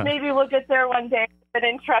 Maybe we'll get there one day with an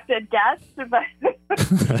intrepid guest. But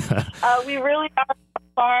we really are a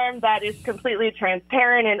farm that is completely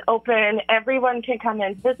transparent and open. Everyone can come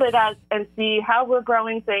and visit us and see how we're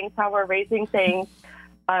growing things, how we're raising things.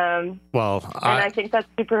 I think that's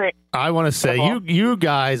super. I want to say you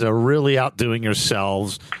guys are really outdoing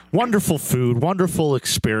yourselves. Wonderful food, wonderful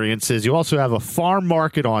experiences. You also have a farm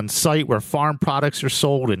market on site where farm products are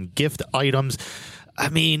sold and gift items. I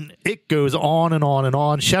mean, it goes on and on and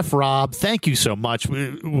on. Chef Rob, thank you so much.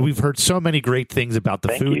 We've heard so many great things about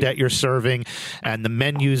the food that you're serving and the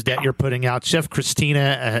menus that you're putting out. Chef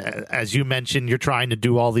Christina, as you mentioned, you're trying to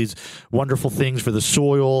do all these wonderful things for the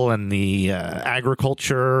soil and the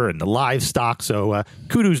agriculture and the livestock. So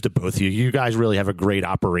kudos to both of you. You guys really have a great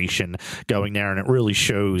operation going there, and it really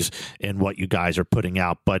shows in what you guys are putting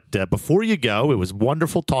out. But before you go, it was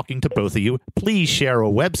wonderful talking to both of you. Please share a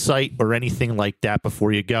website or anything like that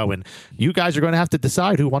before you go, and you guys are going to have to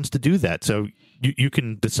decide who wants to do that. So you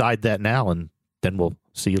can decide that now, and then we'll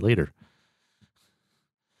see you later.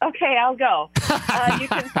 Okay, I'll go. You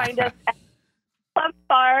can find us at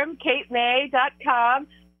plumfarmkatemay.com,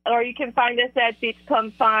 or you can find us at Beach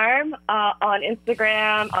Plum Farm on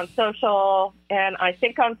Instagram, on social, and I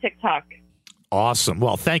think on TikTok. Awesome.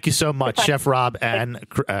 Well, thank you so much, Chef Rob and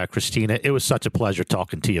Christina. It was such a pleasure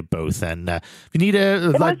talking to you both. And if you need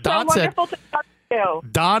like Don said, wonderful to talk to you.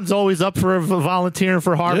 Don's always up for volunteering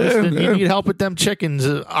for harvest, and you need help with them chickens.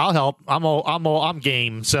 I'll help. I'm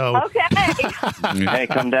game. So hey,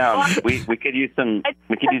 come down. We could use some.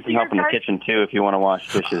 We could use some help in the kitchen too if you want to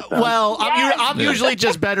wash dishes. Well, I'm usually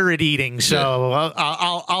just better at eating, so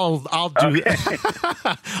I'll do.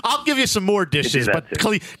 I'll give you some more dishes, but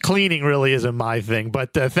cleaning really isn't my thing.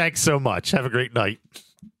 But thanks so much. Have a great night.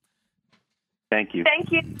 Thank you.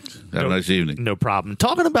 Thank you. Have a nice evening. No problem.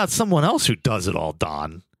 Talking about someone else who does it all,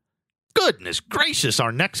 Don. Goodness gracious,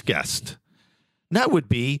 our next guest. That would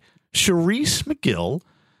be Charisse McGill,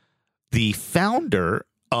 the founder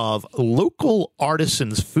of Local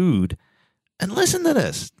Artisans Food. And listen to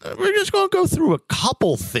this. We're just going to go through a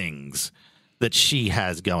couple things that she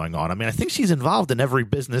has going on. I mean, I think she's involved in every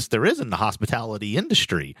business there is in the hospitality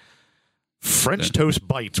industry. French Toast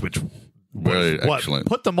Bites, which... Very excellent.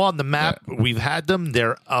 Put them on the map. Yeah. We've had them.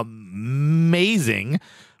 They're amazing.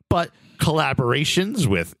 But collaborations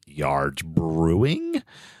with Yards Brewing,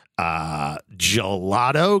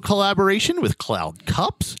 gelato collaboration with Cloud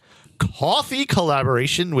Cups, coffee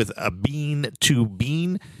collaboration with A Bean to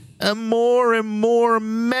Bean, and more,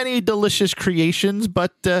 many delicious creations.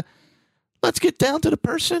 But let's get down to the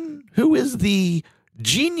person who is the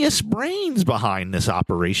genius brains behind this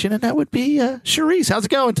operation, and that would be Charisse. How's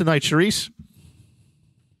it going tonight, Charisse?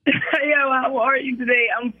 Yo, how are you today?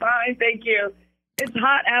 I'm fine, thank you. It's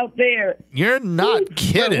hot out there. You're not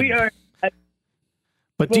kidding.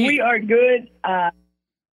 But we are good.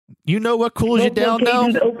 You know what cools you down now?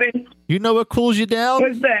 Open. You know what cools you down?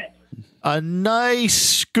 What's that? A nice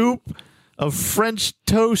scoop of French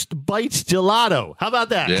toast bites gelato. How about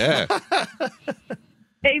that? Yeah.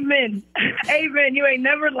 Amen. Amen. You ain't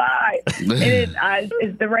never lied.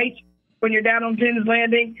 It's the right when you're down on Penn's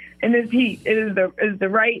Landing in this heat. It is the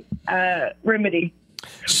right remedy.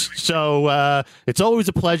 So it's always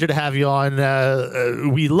a pleasure to have you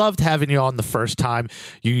on. We loved having you on the first time.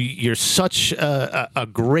 You're such a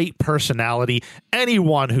great personality.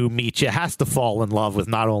 Anyone who meets you has to fall in love with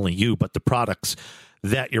not only you, but the products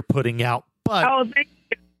that you're putting out. But thank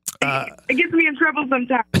you. It gets me in trouble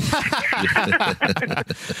sometimes.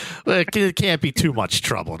 Well, it can't be too much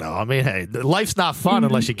trouble, though. I mean, hey, life's not fun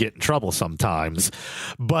unless you get in trouble sometimes.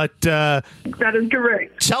 But that is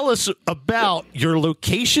correct. Tell us about your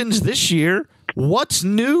locations this year. What's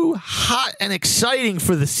new, hot, and exciting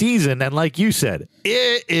for the season? And like you said,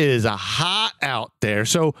 it is hot out there.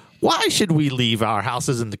 So why should we leave our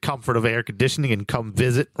houses in the comfort of air conditioning and come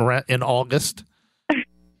visit in August?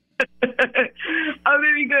 Oh,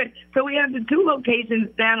 very good. So we have the two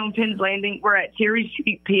locations down on Penn's Landing. We're at Cherry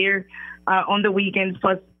Street Pier on the weekends,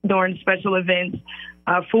 plus during special events.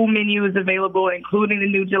 Full menu is available, including the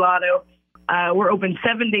new gelato. We're open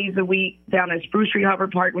 7 days a week down at Spruce Street Harbor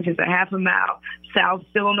Park, which is a half a mile south,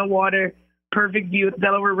 still on the water. Perfect view of the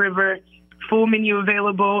Delaware River. Full menu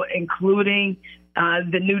available, including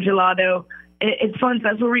the new gelato. It's fun. So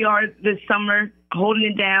that's where we are this summer, holding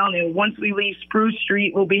it down. And once we leave Spruce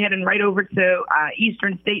Street, we'll be heading right over to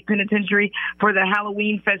Eastern State Penitentiary for the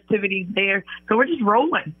Halloween festivities there. So we're just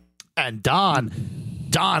rolling. And Don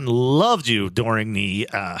loved you during the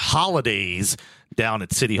holidays down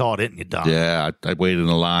at City Hall, didn't you, Don? Yeah, I waited in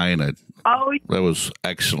the line. That was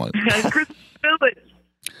excellent. Christmas Village.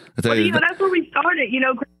 That's where we started,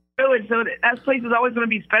 Christmas Village. So that place is always going to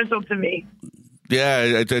be special to me.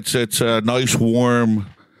 Yeah, it's a nice warm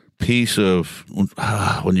piece of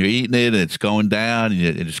when you're eating it and it's going down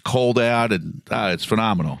and it's cold out and it's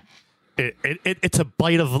phenomenal. It's a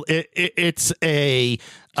bite of it's a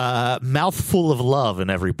mouthful of love in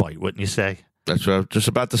every bite, wouldn't you say? That's what I was just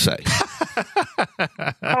about to say.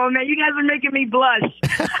 Oh, man, you guys are making me blush.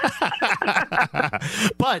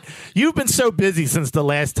 But you've been so busy since the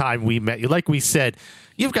last time we met you. Like we said,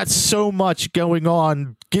 you've got so much going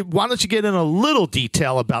on. Why don't you get in a little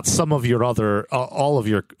detail about some of your other, all of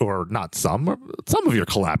your, or not some of your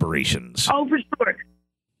collaborations? Oh, for sure.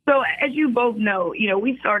 So as you both know,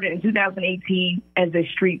 we started in 2018 as a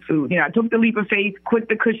street food. I took the leap of faith, quit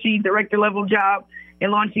the cushy director level job,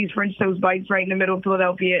 and launched these French toast bites right in the middle of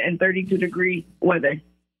Philadelphia in 32-degree weather.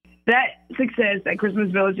 That success at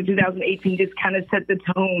Christmas Village in 2018 just kind of set the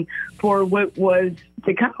tone for what was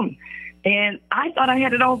to come. And I thought I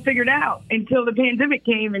had it all figured out until the pandemic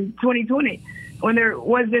came in 2020, when there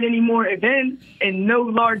wasn't any more events and no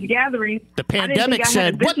large gatherings. The pandemic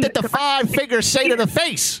said, "What did the five figures say to the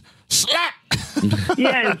face?" Slap.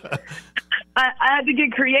 Yes. I had to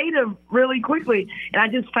get creative really quickly, and I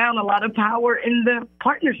just found a lot of power in the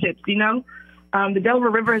partnerships, The Delaware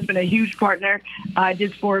River has been a huge partner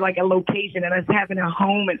just for like a location and us having a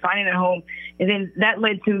home and finding a home. And then that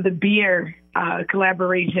led to the beer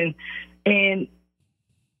collaboration. And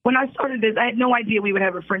when I started this, I had no idea we would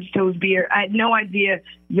have a French toast beer. I had no idea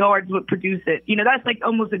Yards would produce it. That's like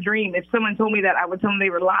almost a dream. If someone told me that, I would tell them they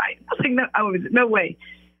were lying. I was like, no way.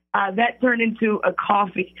 That turned into a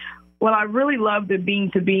coffee. Well, I really love the Bean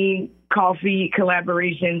to Bean coffee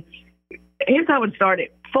collaboration. Here's how it started.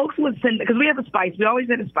 Folks would send, because we have a spice. We always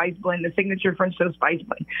had a spice blend, the signature French toast spice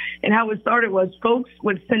blend. And how it started was folks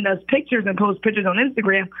would send us pictures and post pictures on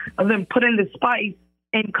Instagram of them putting the spice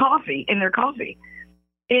in coffee, in their coffee.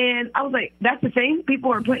 And I was like, that's the same?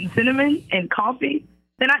 People are putting cinnamon in coffee?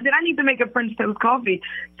 Then I need to make a French toast coffee.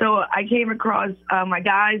 So I came across my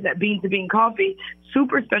guys at Bean to Bean Coffee.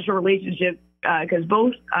 Super special relationship because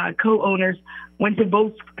both co-owners attended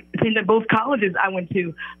both colleges I went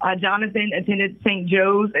to. Jonathan attended St.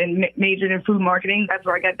 Joe's and majored in food marketing. That's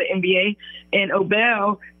where I got the MBA. And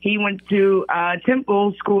Obel, he went to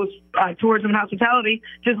Temple School of Tourism and Hospitality,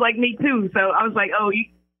 just like me too. So I was like,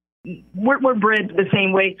 we're bred the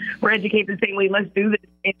same way. We're educated the same way. Let's do this.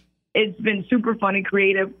 And it's been super fun and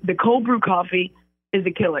creative. The cold brew coffee is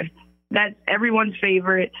a killer. That's everyone's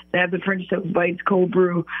favorite. They have the French Toast Bites cold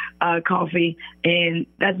brew coffee, and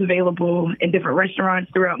that's available in different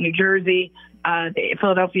restaurants throughout New Jersey, the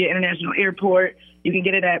Philadelphia International Airport. You can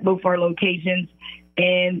get it at both our locations.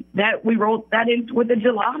 And that we rolled that in with the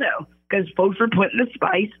gelato because folks were putting the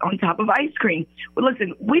spice on top of ice cream. But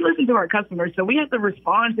listen, we listen to our customers, so we have to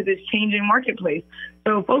respond to this changing marketplace.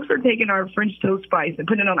 So if folks are taking our French Toast Spice and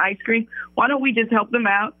putting it on ice cream, why don't we just help them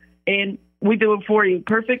out and we do it for you?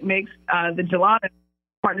 Perfect Mix, the gelato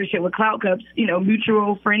partnership with Cloud Cups,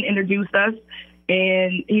 mutual friend introduced us,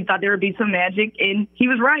 and he thought there would be some magic, and he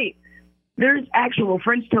was right. There's actual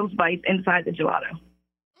French Toast Bites inside the gelato.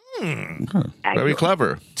 Very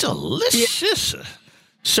clever. Delicious. Yeah.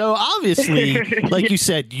 So obviously, like you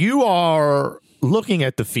said, you are looking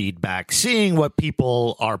at the feedback, seeing what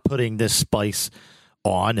people are putting this spice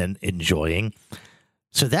on and enjoying.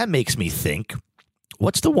 So that makes me think,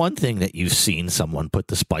 what's the one thing that you've seen someone put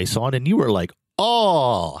the spice on and you were like,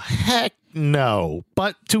 oh, heck no,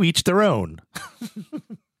 but to each their own?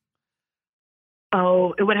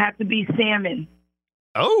 Oh, it would have to be salmon.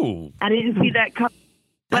 Oh. I didn't see that coming.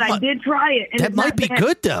 But I did try it. And that might be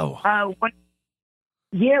good, though.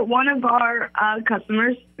 One of our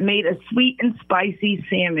customers made a sweet and spicy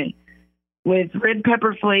salmon with red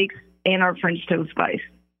pepper flakes and our French Toast Spice.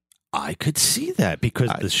 I could see that because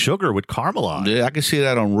the sugar would caramelize. Yeah, I could see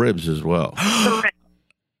that on ribs as well. Correct.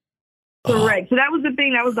 Correct. So that was the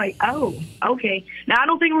thing. I was like, oh, okay. Now, I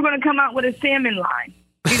don't think we're going to come out with a salmon line.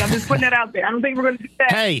 I'm just putting that out there. I don't think we're going to do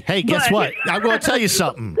that. Hey, guess what? I'm going to tell you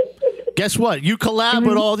something. Guess what? You collab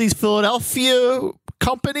with all these Philadelphia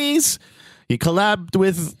companies. You collabed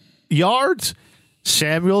with Yards.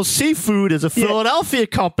 Samuel's Seafood is a Philadelphia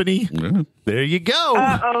company. Yeah. There you go.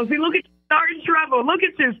 Uh-oh. See, look at you starting trouble. Look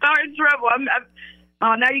at you starting trouble.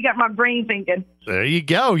 Now you got my brain thinking. There you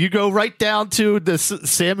go. You go right down to the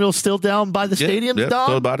Samuel's still down by the stadium, Don?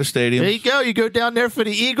 Still by the stadium. There you go. You go down there for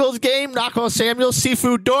the Eagles game, knock on Samuel's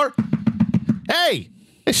Seafood door. Hey,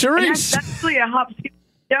 Sharice. That's actually a hop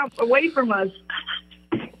jump away from us.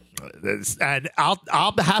 And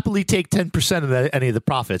I'll happily take 10% of any of the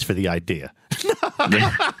profits for the idea. No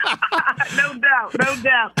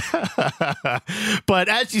doubt. But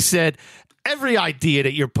as you said, every idea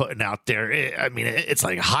that you're putting out there, it's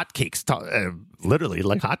like hotcakes, literally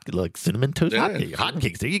like cinnamon toast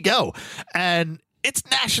hotcakes. There you go. And it's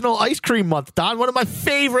National Ice Cream Month, Don. One of my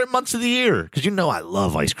favorite months of the year because I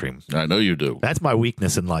love ice cream. I know you do. That's my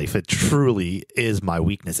weakness in life. It truly is my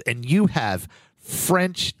weakness. And you have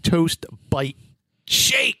French Toast Bite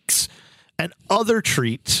shakes and other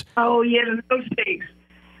treats. Oh, yeah, the milkshakes.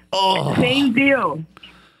 Oh. Same deal.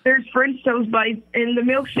 There's French Toast Bites in the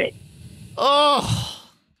milkshake. Oh.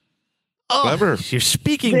 Clever. You're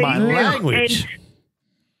speaking my language.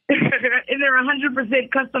 And they're 100%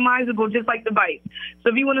 customizable, just like the bites. So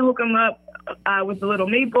if you want to hook them up with a little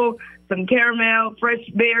maple, some caramel, fresh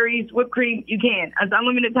berries, whipped cream, you can. There's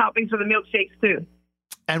unlimited toppings for the milkshakes, too.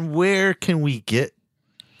 And where can we get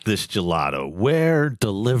this gelato? Where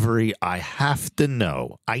delivery? I have to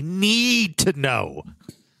know. I need to know.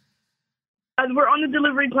 We're on the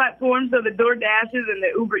delivery platform, so the DoorDashes and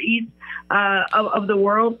the Uber Eats of the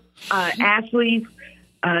world. Ashley's,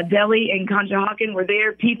 Deli, and Conshohocken, we're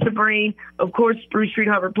there. Pizza Brain, of course, Spruce Street,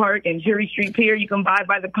 Harbor Park, and Cherry Street Pier. You can buy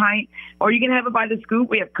by the pint, or you can have it by the scoop.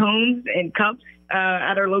 We have cones and cups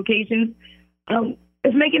at our locations.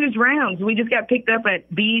 It's making its rounds. We just got picked up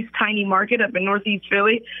at Bee's Tiny Market up in Northeast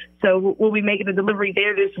Philly, so we'll be making a delivery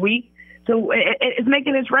there this week. So it's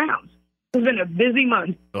making its rounds. It's been a busy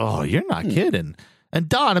month. Oh, you're not kidding. And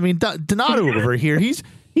Don, Donato over here, he's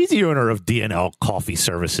the owner of DNL Coffee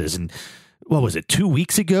Services. And what was it, 2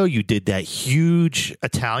 weeks ago, you did that huge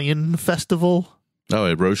Italian festival? Oh,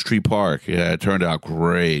 at Rose Tree Park. Yeah, it turned out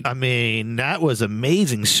great. That was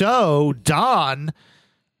amazing. So, Don,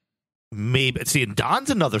 Don's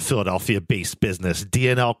another Philadelphia-based business,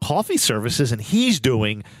 DNL Coffee Services, and he's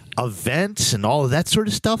doing events and all of that sort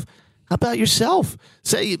of stuff. How about yourself?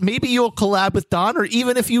 Say maybe you'll collab with Don, or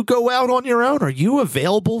even if you go out on your own, are you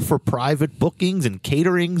available for private bookings and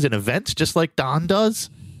caterings and events just like Don does?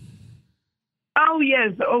 Oh,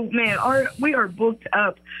 yes. Oh, man. We are booked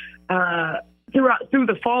up through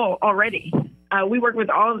the fall already. We work with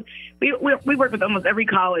we work with almost every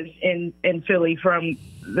college in Philly, from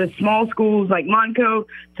the small schools like Monco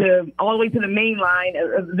to all the way to the main line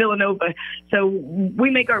of Villanova. So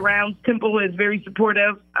we make our rounds. Temple is very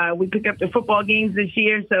supportive. We pick up the football games this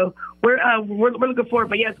year, so we're looking forward.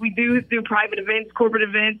 But yes, we do private events, corporate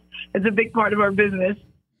events. It's a big part of our business.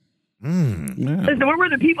 Listen, we're where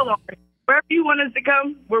the people are. Wherever you want us to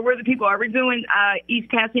come, we're where the people are. We're doing East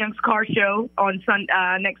Cassian's car show on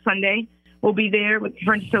next Sunday. We'll be there with the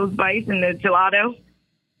French toast bites and the gelato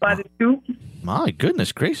by the scoop. My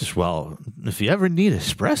goodness gracious! Well, if you ever need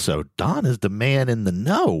espresso, Don is the man in the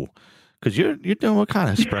know. Because you're doing what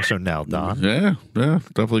kind of espresso now, Don? Yeah.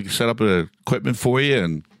 Definitely set up the equipment for you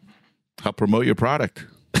and help promote your product.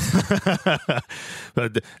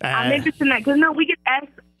 But, I'm interested in that because we get asked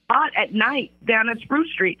a lot at night down at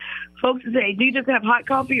Spruce Street. Folks say, "Do you just have hot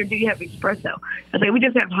coffee or do you have espresso?" I say, "We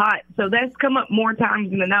just have hot." So that's come up more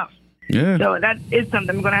times than enough. Yeah. So that is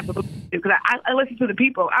something I'm going to have to look into because I listen to the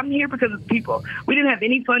people. I'm here because of the people. We didn't have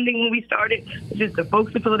any funding when we started. It's just the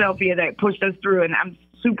folks in Philadelphia that pushed us through, and I'm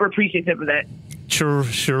super appreciative of that.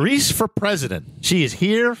 Charisse for president. She is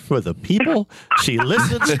here for the people. She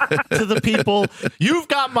listens to the people. You've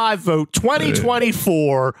got my vote.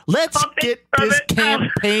 2024. Let's get this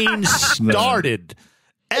campaign started.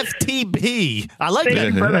 FTB. I like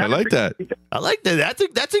that. I like that. I like that.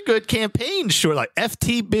 That's a good campaign. Sure, like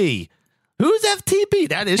FTB. Who's FTB?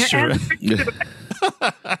 That is sure. I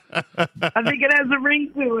think it has a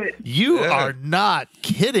ring to it. You are not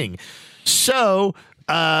kidding. So,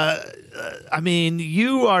 I mean,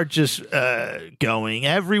 you are just going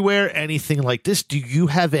everywhere, anything like this. Do you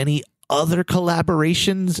have any other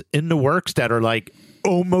collaborations in the works that are like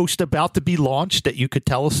almost about to be launched that you could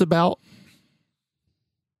tell us about?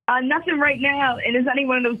 Nothing right now, and it's not even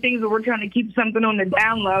one of those things where we're trying to keep something on the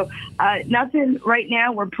down low. Nothing right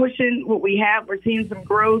now. We're pushing what we have. We're seeing some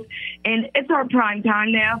growth, and it's our prime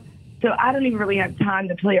time now. So I don't even really have time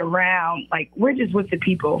to play around. Like, we're just with the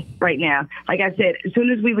people right now. Like I said, as soon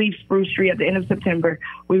as we leave Spruce Street at the end of September,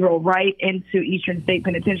 we roll right into Eastern State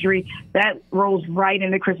Penitentiary. That rolls right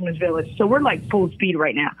into Christmas Village. So we're like full speed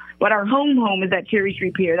right now. But our home is at Cherry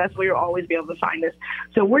Street Pier. That's where you'll always be able to find us.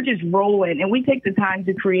 So we're just rolling. And we take the time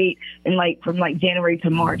to create from January to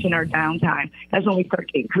March in our downtime. That's when we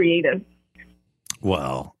start getting creative.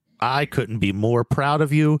 Well, I couldn't be more proud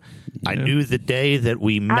of you. I knew the day that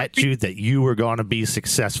we met you that you were going to be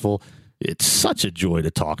successful. It's such a joy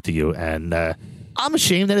to talk to you, and I'm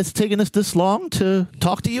ashamed that it's taken us this long to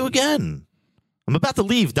talk to you again. I'm about to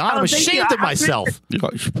leave, Don. I'm ashamed of myself. I'm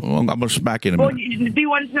going to smack you in a minute. Do you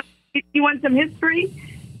want some history?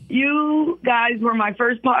 You guys were my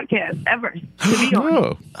first podcast ever to be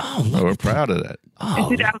on. We're proud of that. In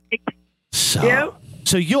 2008.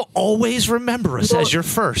 So you'll always remember us as your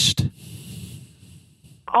first.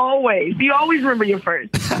 Always. You always remember your first.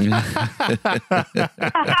 We're going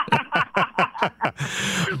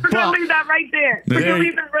to leave that right there. We're going to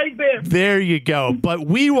leave that right there. There you go. But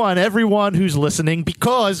we want everyone who's listening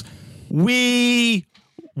because we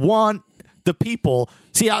want the people.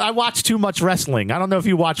 See, I watch too much wrestling. I don't know if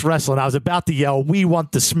you watch wrestling. I was about to yell, "We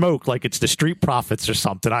want the smoke," like it's the Street Profits or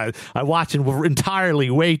something. I watch entirely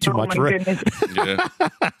way too much. Yeah.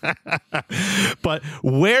 But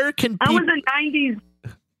where can people... I was a 90s.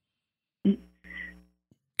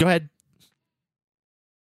 Go ahead.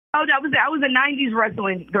 Oh, I was a 90s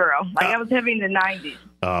wrestling girl. I was heavy in the 90s.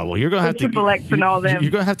 Well, you're gonna have to Triple X and all them.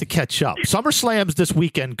 You're gonna have to catch up. SummerSlam's this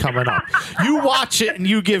weekend coming up. You watch it and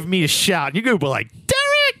you give me a shout. You're gonna be like,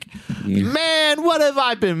 Derek, man, what have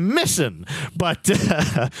I been missing? But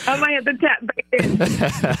I might have to tap back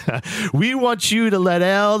in. We want you to let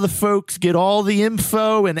all the folks get all the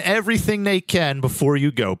info and everything they can before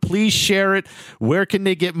you go. Please share it. Where can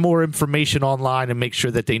they get more information online and make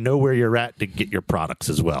sure that they know where you're at to get your products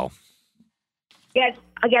as well? Yes,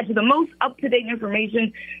 I got you. The most up-to-date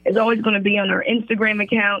information is always going to be on our Instagram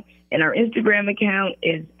account, and our Instagram account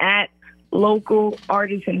is at Local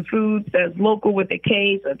Artisan Foods. That's local with a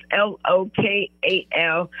K, so it's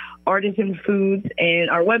LOKAL, Artisan Foods. And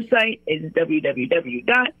our website is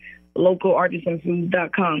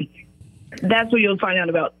www.localartisanfoods.com. That's where you'll find out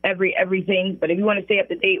about everything. But if you want to stay up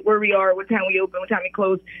to date, where we are, what time we open, what time we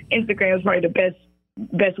close, Instagram is probably the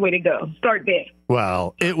best way to go. Start there.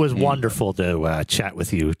 Well, it was wonderful to chat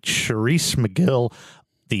with you. Charisse McGill,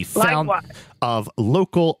 the founder of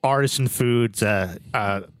Local Artisan Foods.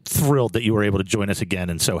 Thrilled that you were able to join us again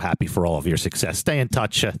and so happy for all of your success. Stay in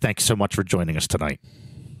touch. Thanks so much for joining us tonight.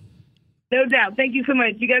 No doubt. Thank you so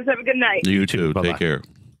much. You guys have a good night. You too. Bye-bye. Take care.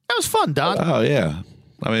 That was fun, Don. Oh, yeah.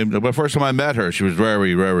 I mean, the first time I met her, she was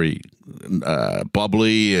very, very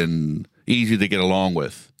bubbly and easy to get along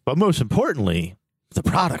with. But most importantly, the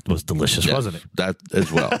product was delicious, wasn't it? That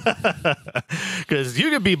as well. Because you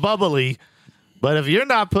can be bubbly, but if you're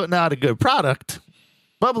not putting out a good product,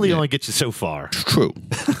 bubbly only gets you so far. It's true.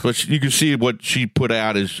 But you can see what she put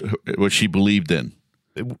out is what she believed in.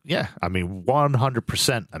 Yeah, I mean,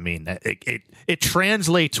 100%. I mean, it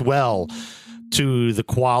translates well to the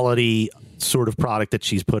quality sort of product that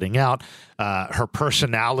she's putting out. Her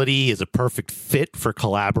personality is a perfect fit for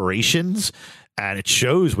collaborations, and it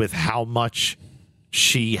shows with how much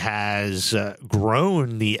she has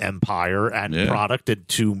grown the empire and product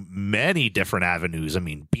into many different avenues. I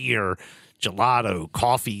mean, beer, gelato,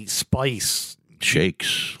 coffee, spice,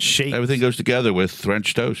 shakes. Everything goes together with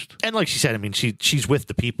French toast. And like she said, I mean, she's with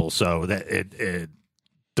the people. So that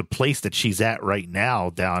the place that she's at right now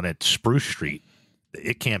down at Spruce Street,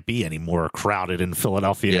 it can't be any more crowded in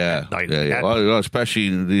Philadelphia. Well, especially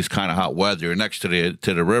in these kind of hot weather. You're next to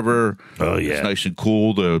the river. Oh yeah, it's nice and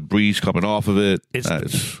cool. The breeze coming off of it.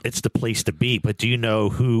 It's the place to be. But do you know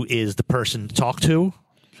who is the person to talk to?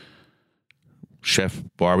 Chef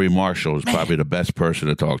Barbie Marshall is probably the best person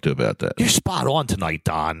to talk to about that. You're spot on tonight,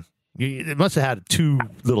 Don. You must have had 2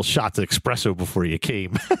 little shots of espresso before you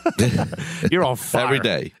came. You're on fire. Every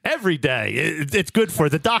day. Every day. It's good for it.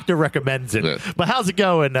 The doctor recommends it. But how's it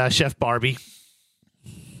going, Chef Barbie?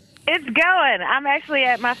 It's going. I'm actually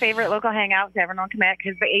at my favorite local hangout, Tavern on Kamak,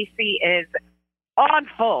 because the AC is on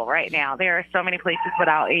full right now. There are so many places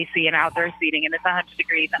without AC and outdoor seating, and it's 100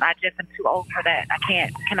 degrees, and I just am too old for that. I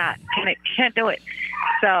can't do it.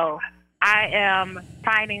 So I am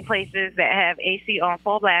finding places that have AC on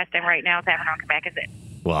full blast, and right now Tavern on Kamak is it.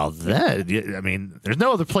 Well, I mean, there's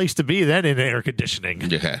no other place to be than in air conditioning.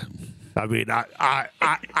 Yeah. I mean, I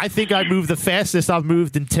think I moved the fastest I've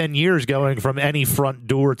moved in 10 years, going from any front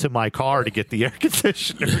door to my car to get the air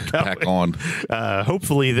conditioner going. Back on.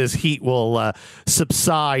 Hopefully this heat will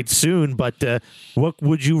subside soon, but what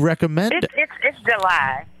would you recommend? It's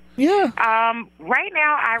July. Yeah. Right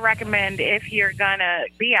now, I recommend if you're going to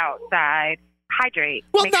be outside, hydrate.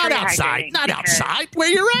 Well, not outside. Not outside. Where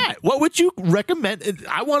you're at. What would you recommend?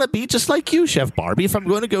 I want to be just like you, Chef Barbie. If I'm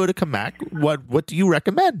going to go to Kamak, what do you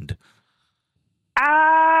recommend?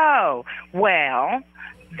 Oh, well,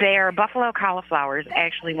 their buffalo cauliflower is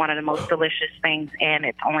actually one of the most delicious things, and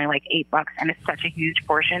it's only like $8, and it's such a huge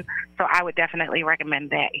portion. So I would definitely recommend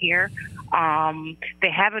that here. They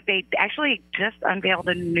actually just unveiled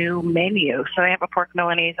a new menu. So they have a pork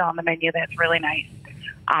Milanese on the menu that's really nice.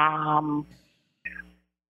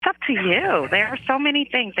 It's up to you. There are so many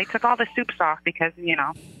things. They took all the soups off because,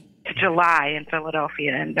 it's July in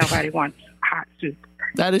Philadelphia and nobody wants hot soup.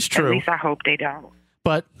 That is true. At least I hope they don't.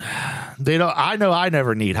 But they don't. I know I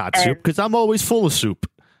never need hot soup because I'm always full of soup.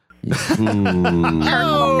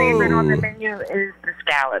 Personal favorite on the menu is the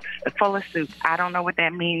scallops, full of soup. I don't know what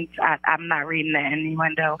that means. I'm not reading the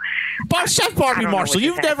innuendo. But Chef Barbie Marshall,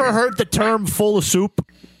 you've never heard the term "full of soup"?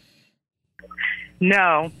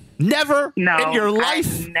 No. Never in your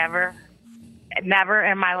life? I've never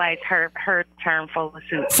in my life heard term "full of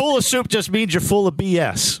soup." Full of soup just means you're full of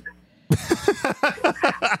BS.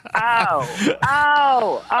 Oh.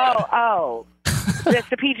 It's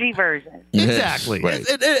the PG version. Exactly. Right.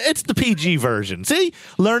 It's the PG version. See?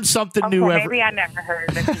 Learn something new every... Maybe I never heard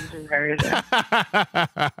the PG version.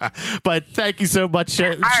 But thank you so much,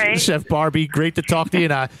 Chef Barbie. Great to talk to you,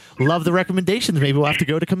 and I love the recommendations. Maybe we'll have to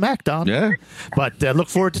go to Kamak, Don. Yeah. But look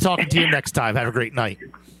forward to talking to you next time. Have a great night.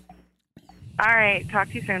 All right. Talk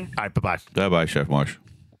to you soon. All right. Bye-bye. Bye-bye, Chef Marsh.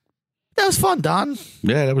 That was fun, Don.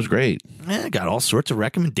 Yeah, that was great. Yeah, got all sorts of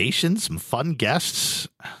recommendations, some fun guests.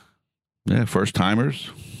 Yeah, first-timers.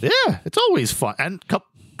 Yeah, it's always fun. And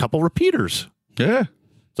couple repeaters. Yeah.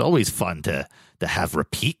 It's always fun to have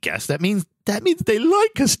repeat guests. That means they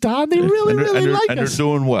like us, Don. They really like us. And they're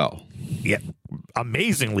doing well. Yeah,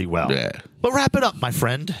 amazingly well. Yeah. But wrap it up, my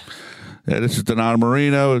friend. Yeah, this is Donato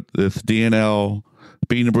Marino with DNL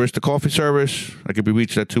Bean and Barista Coffee Service. I can be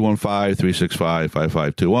reached at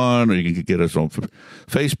 215-365-5521, or you can get us on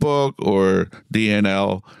Facebook or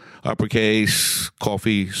DNL uppercase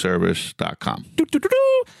coffeeservice.com.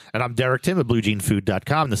 And I'm Derek Tim at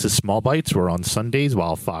BlueJeanFood.com. This is Small Bites. We're on Sundays,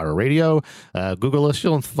 Wildfire Radio. Google us.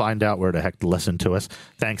 You'll find out where the heck to listen to us.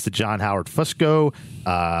 Thanks to John Howard Fusco,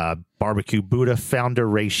 Barbecue Buddha founder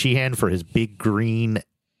Ray Sheehan for his Big Green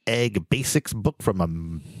Egg Basics book from a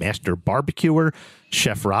master barbecuer,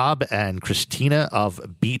 Chef Rob and Christina of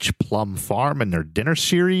Beach Plum Farm and their dinner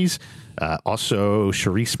series. Also,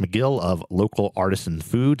 Charisse McGill of Local Artisan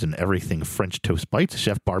Foods and Everything French Toast Bites,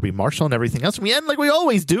 Chef Barbie Marshall, and everything else. We end like we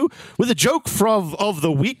always do with a joke of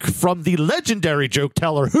the week from the legendary joke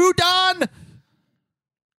teller. Who, Don?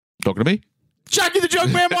 Talking to me? Jackie the Joke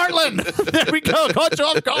Man Martling. There we go. Caught you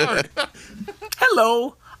off guard.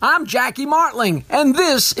 Hello, I'm Jackie Martling, and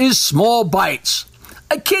this is Small Bites.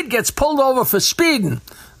 A kid gets pulled over for speeding.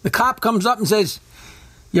 The cop comes up and says,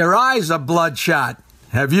 "Your eyes are bloodshot.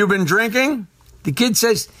 Have you been drinking?" The kid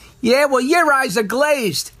says, yeah, well, your eyes are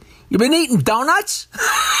glazed. You been eating donuts?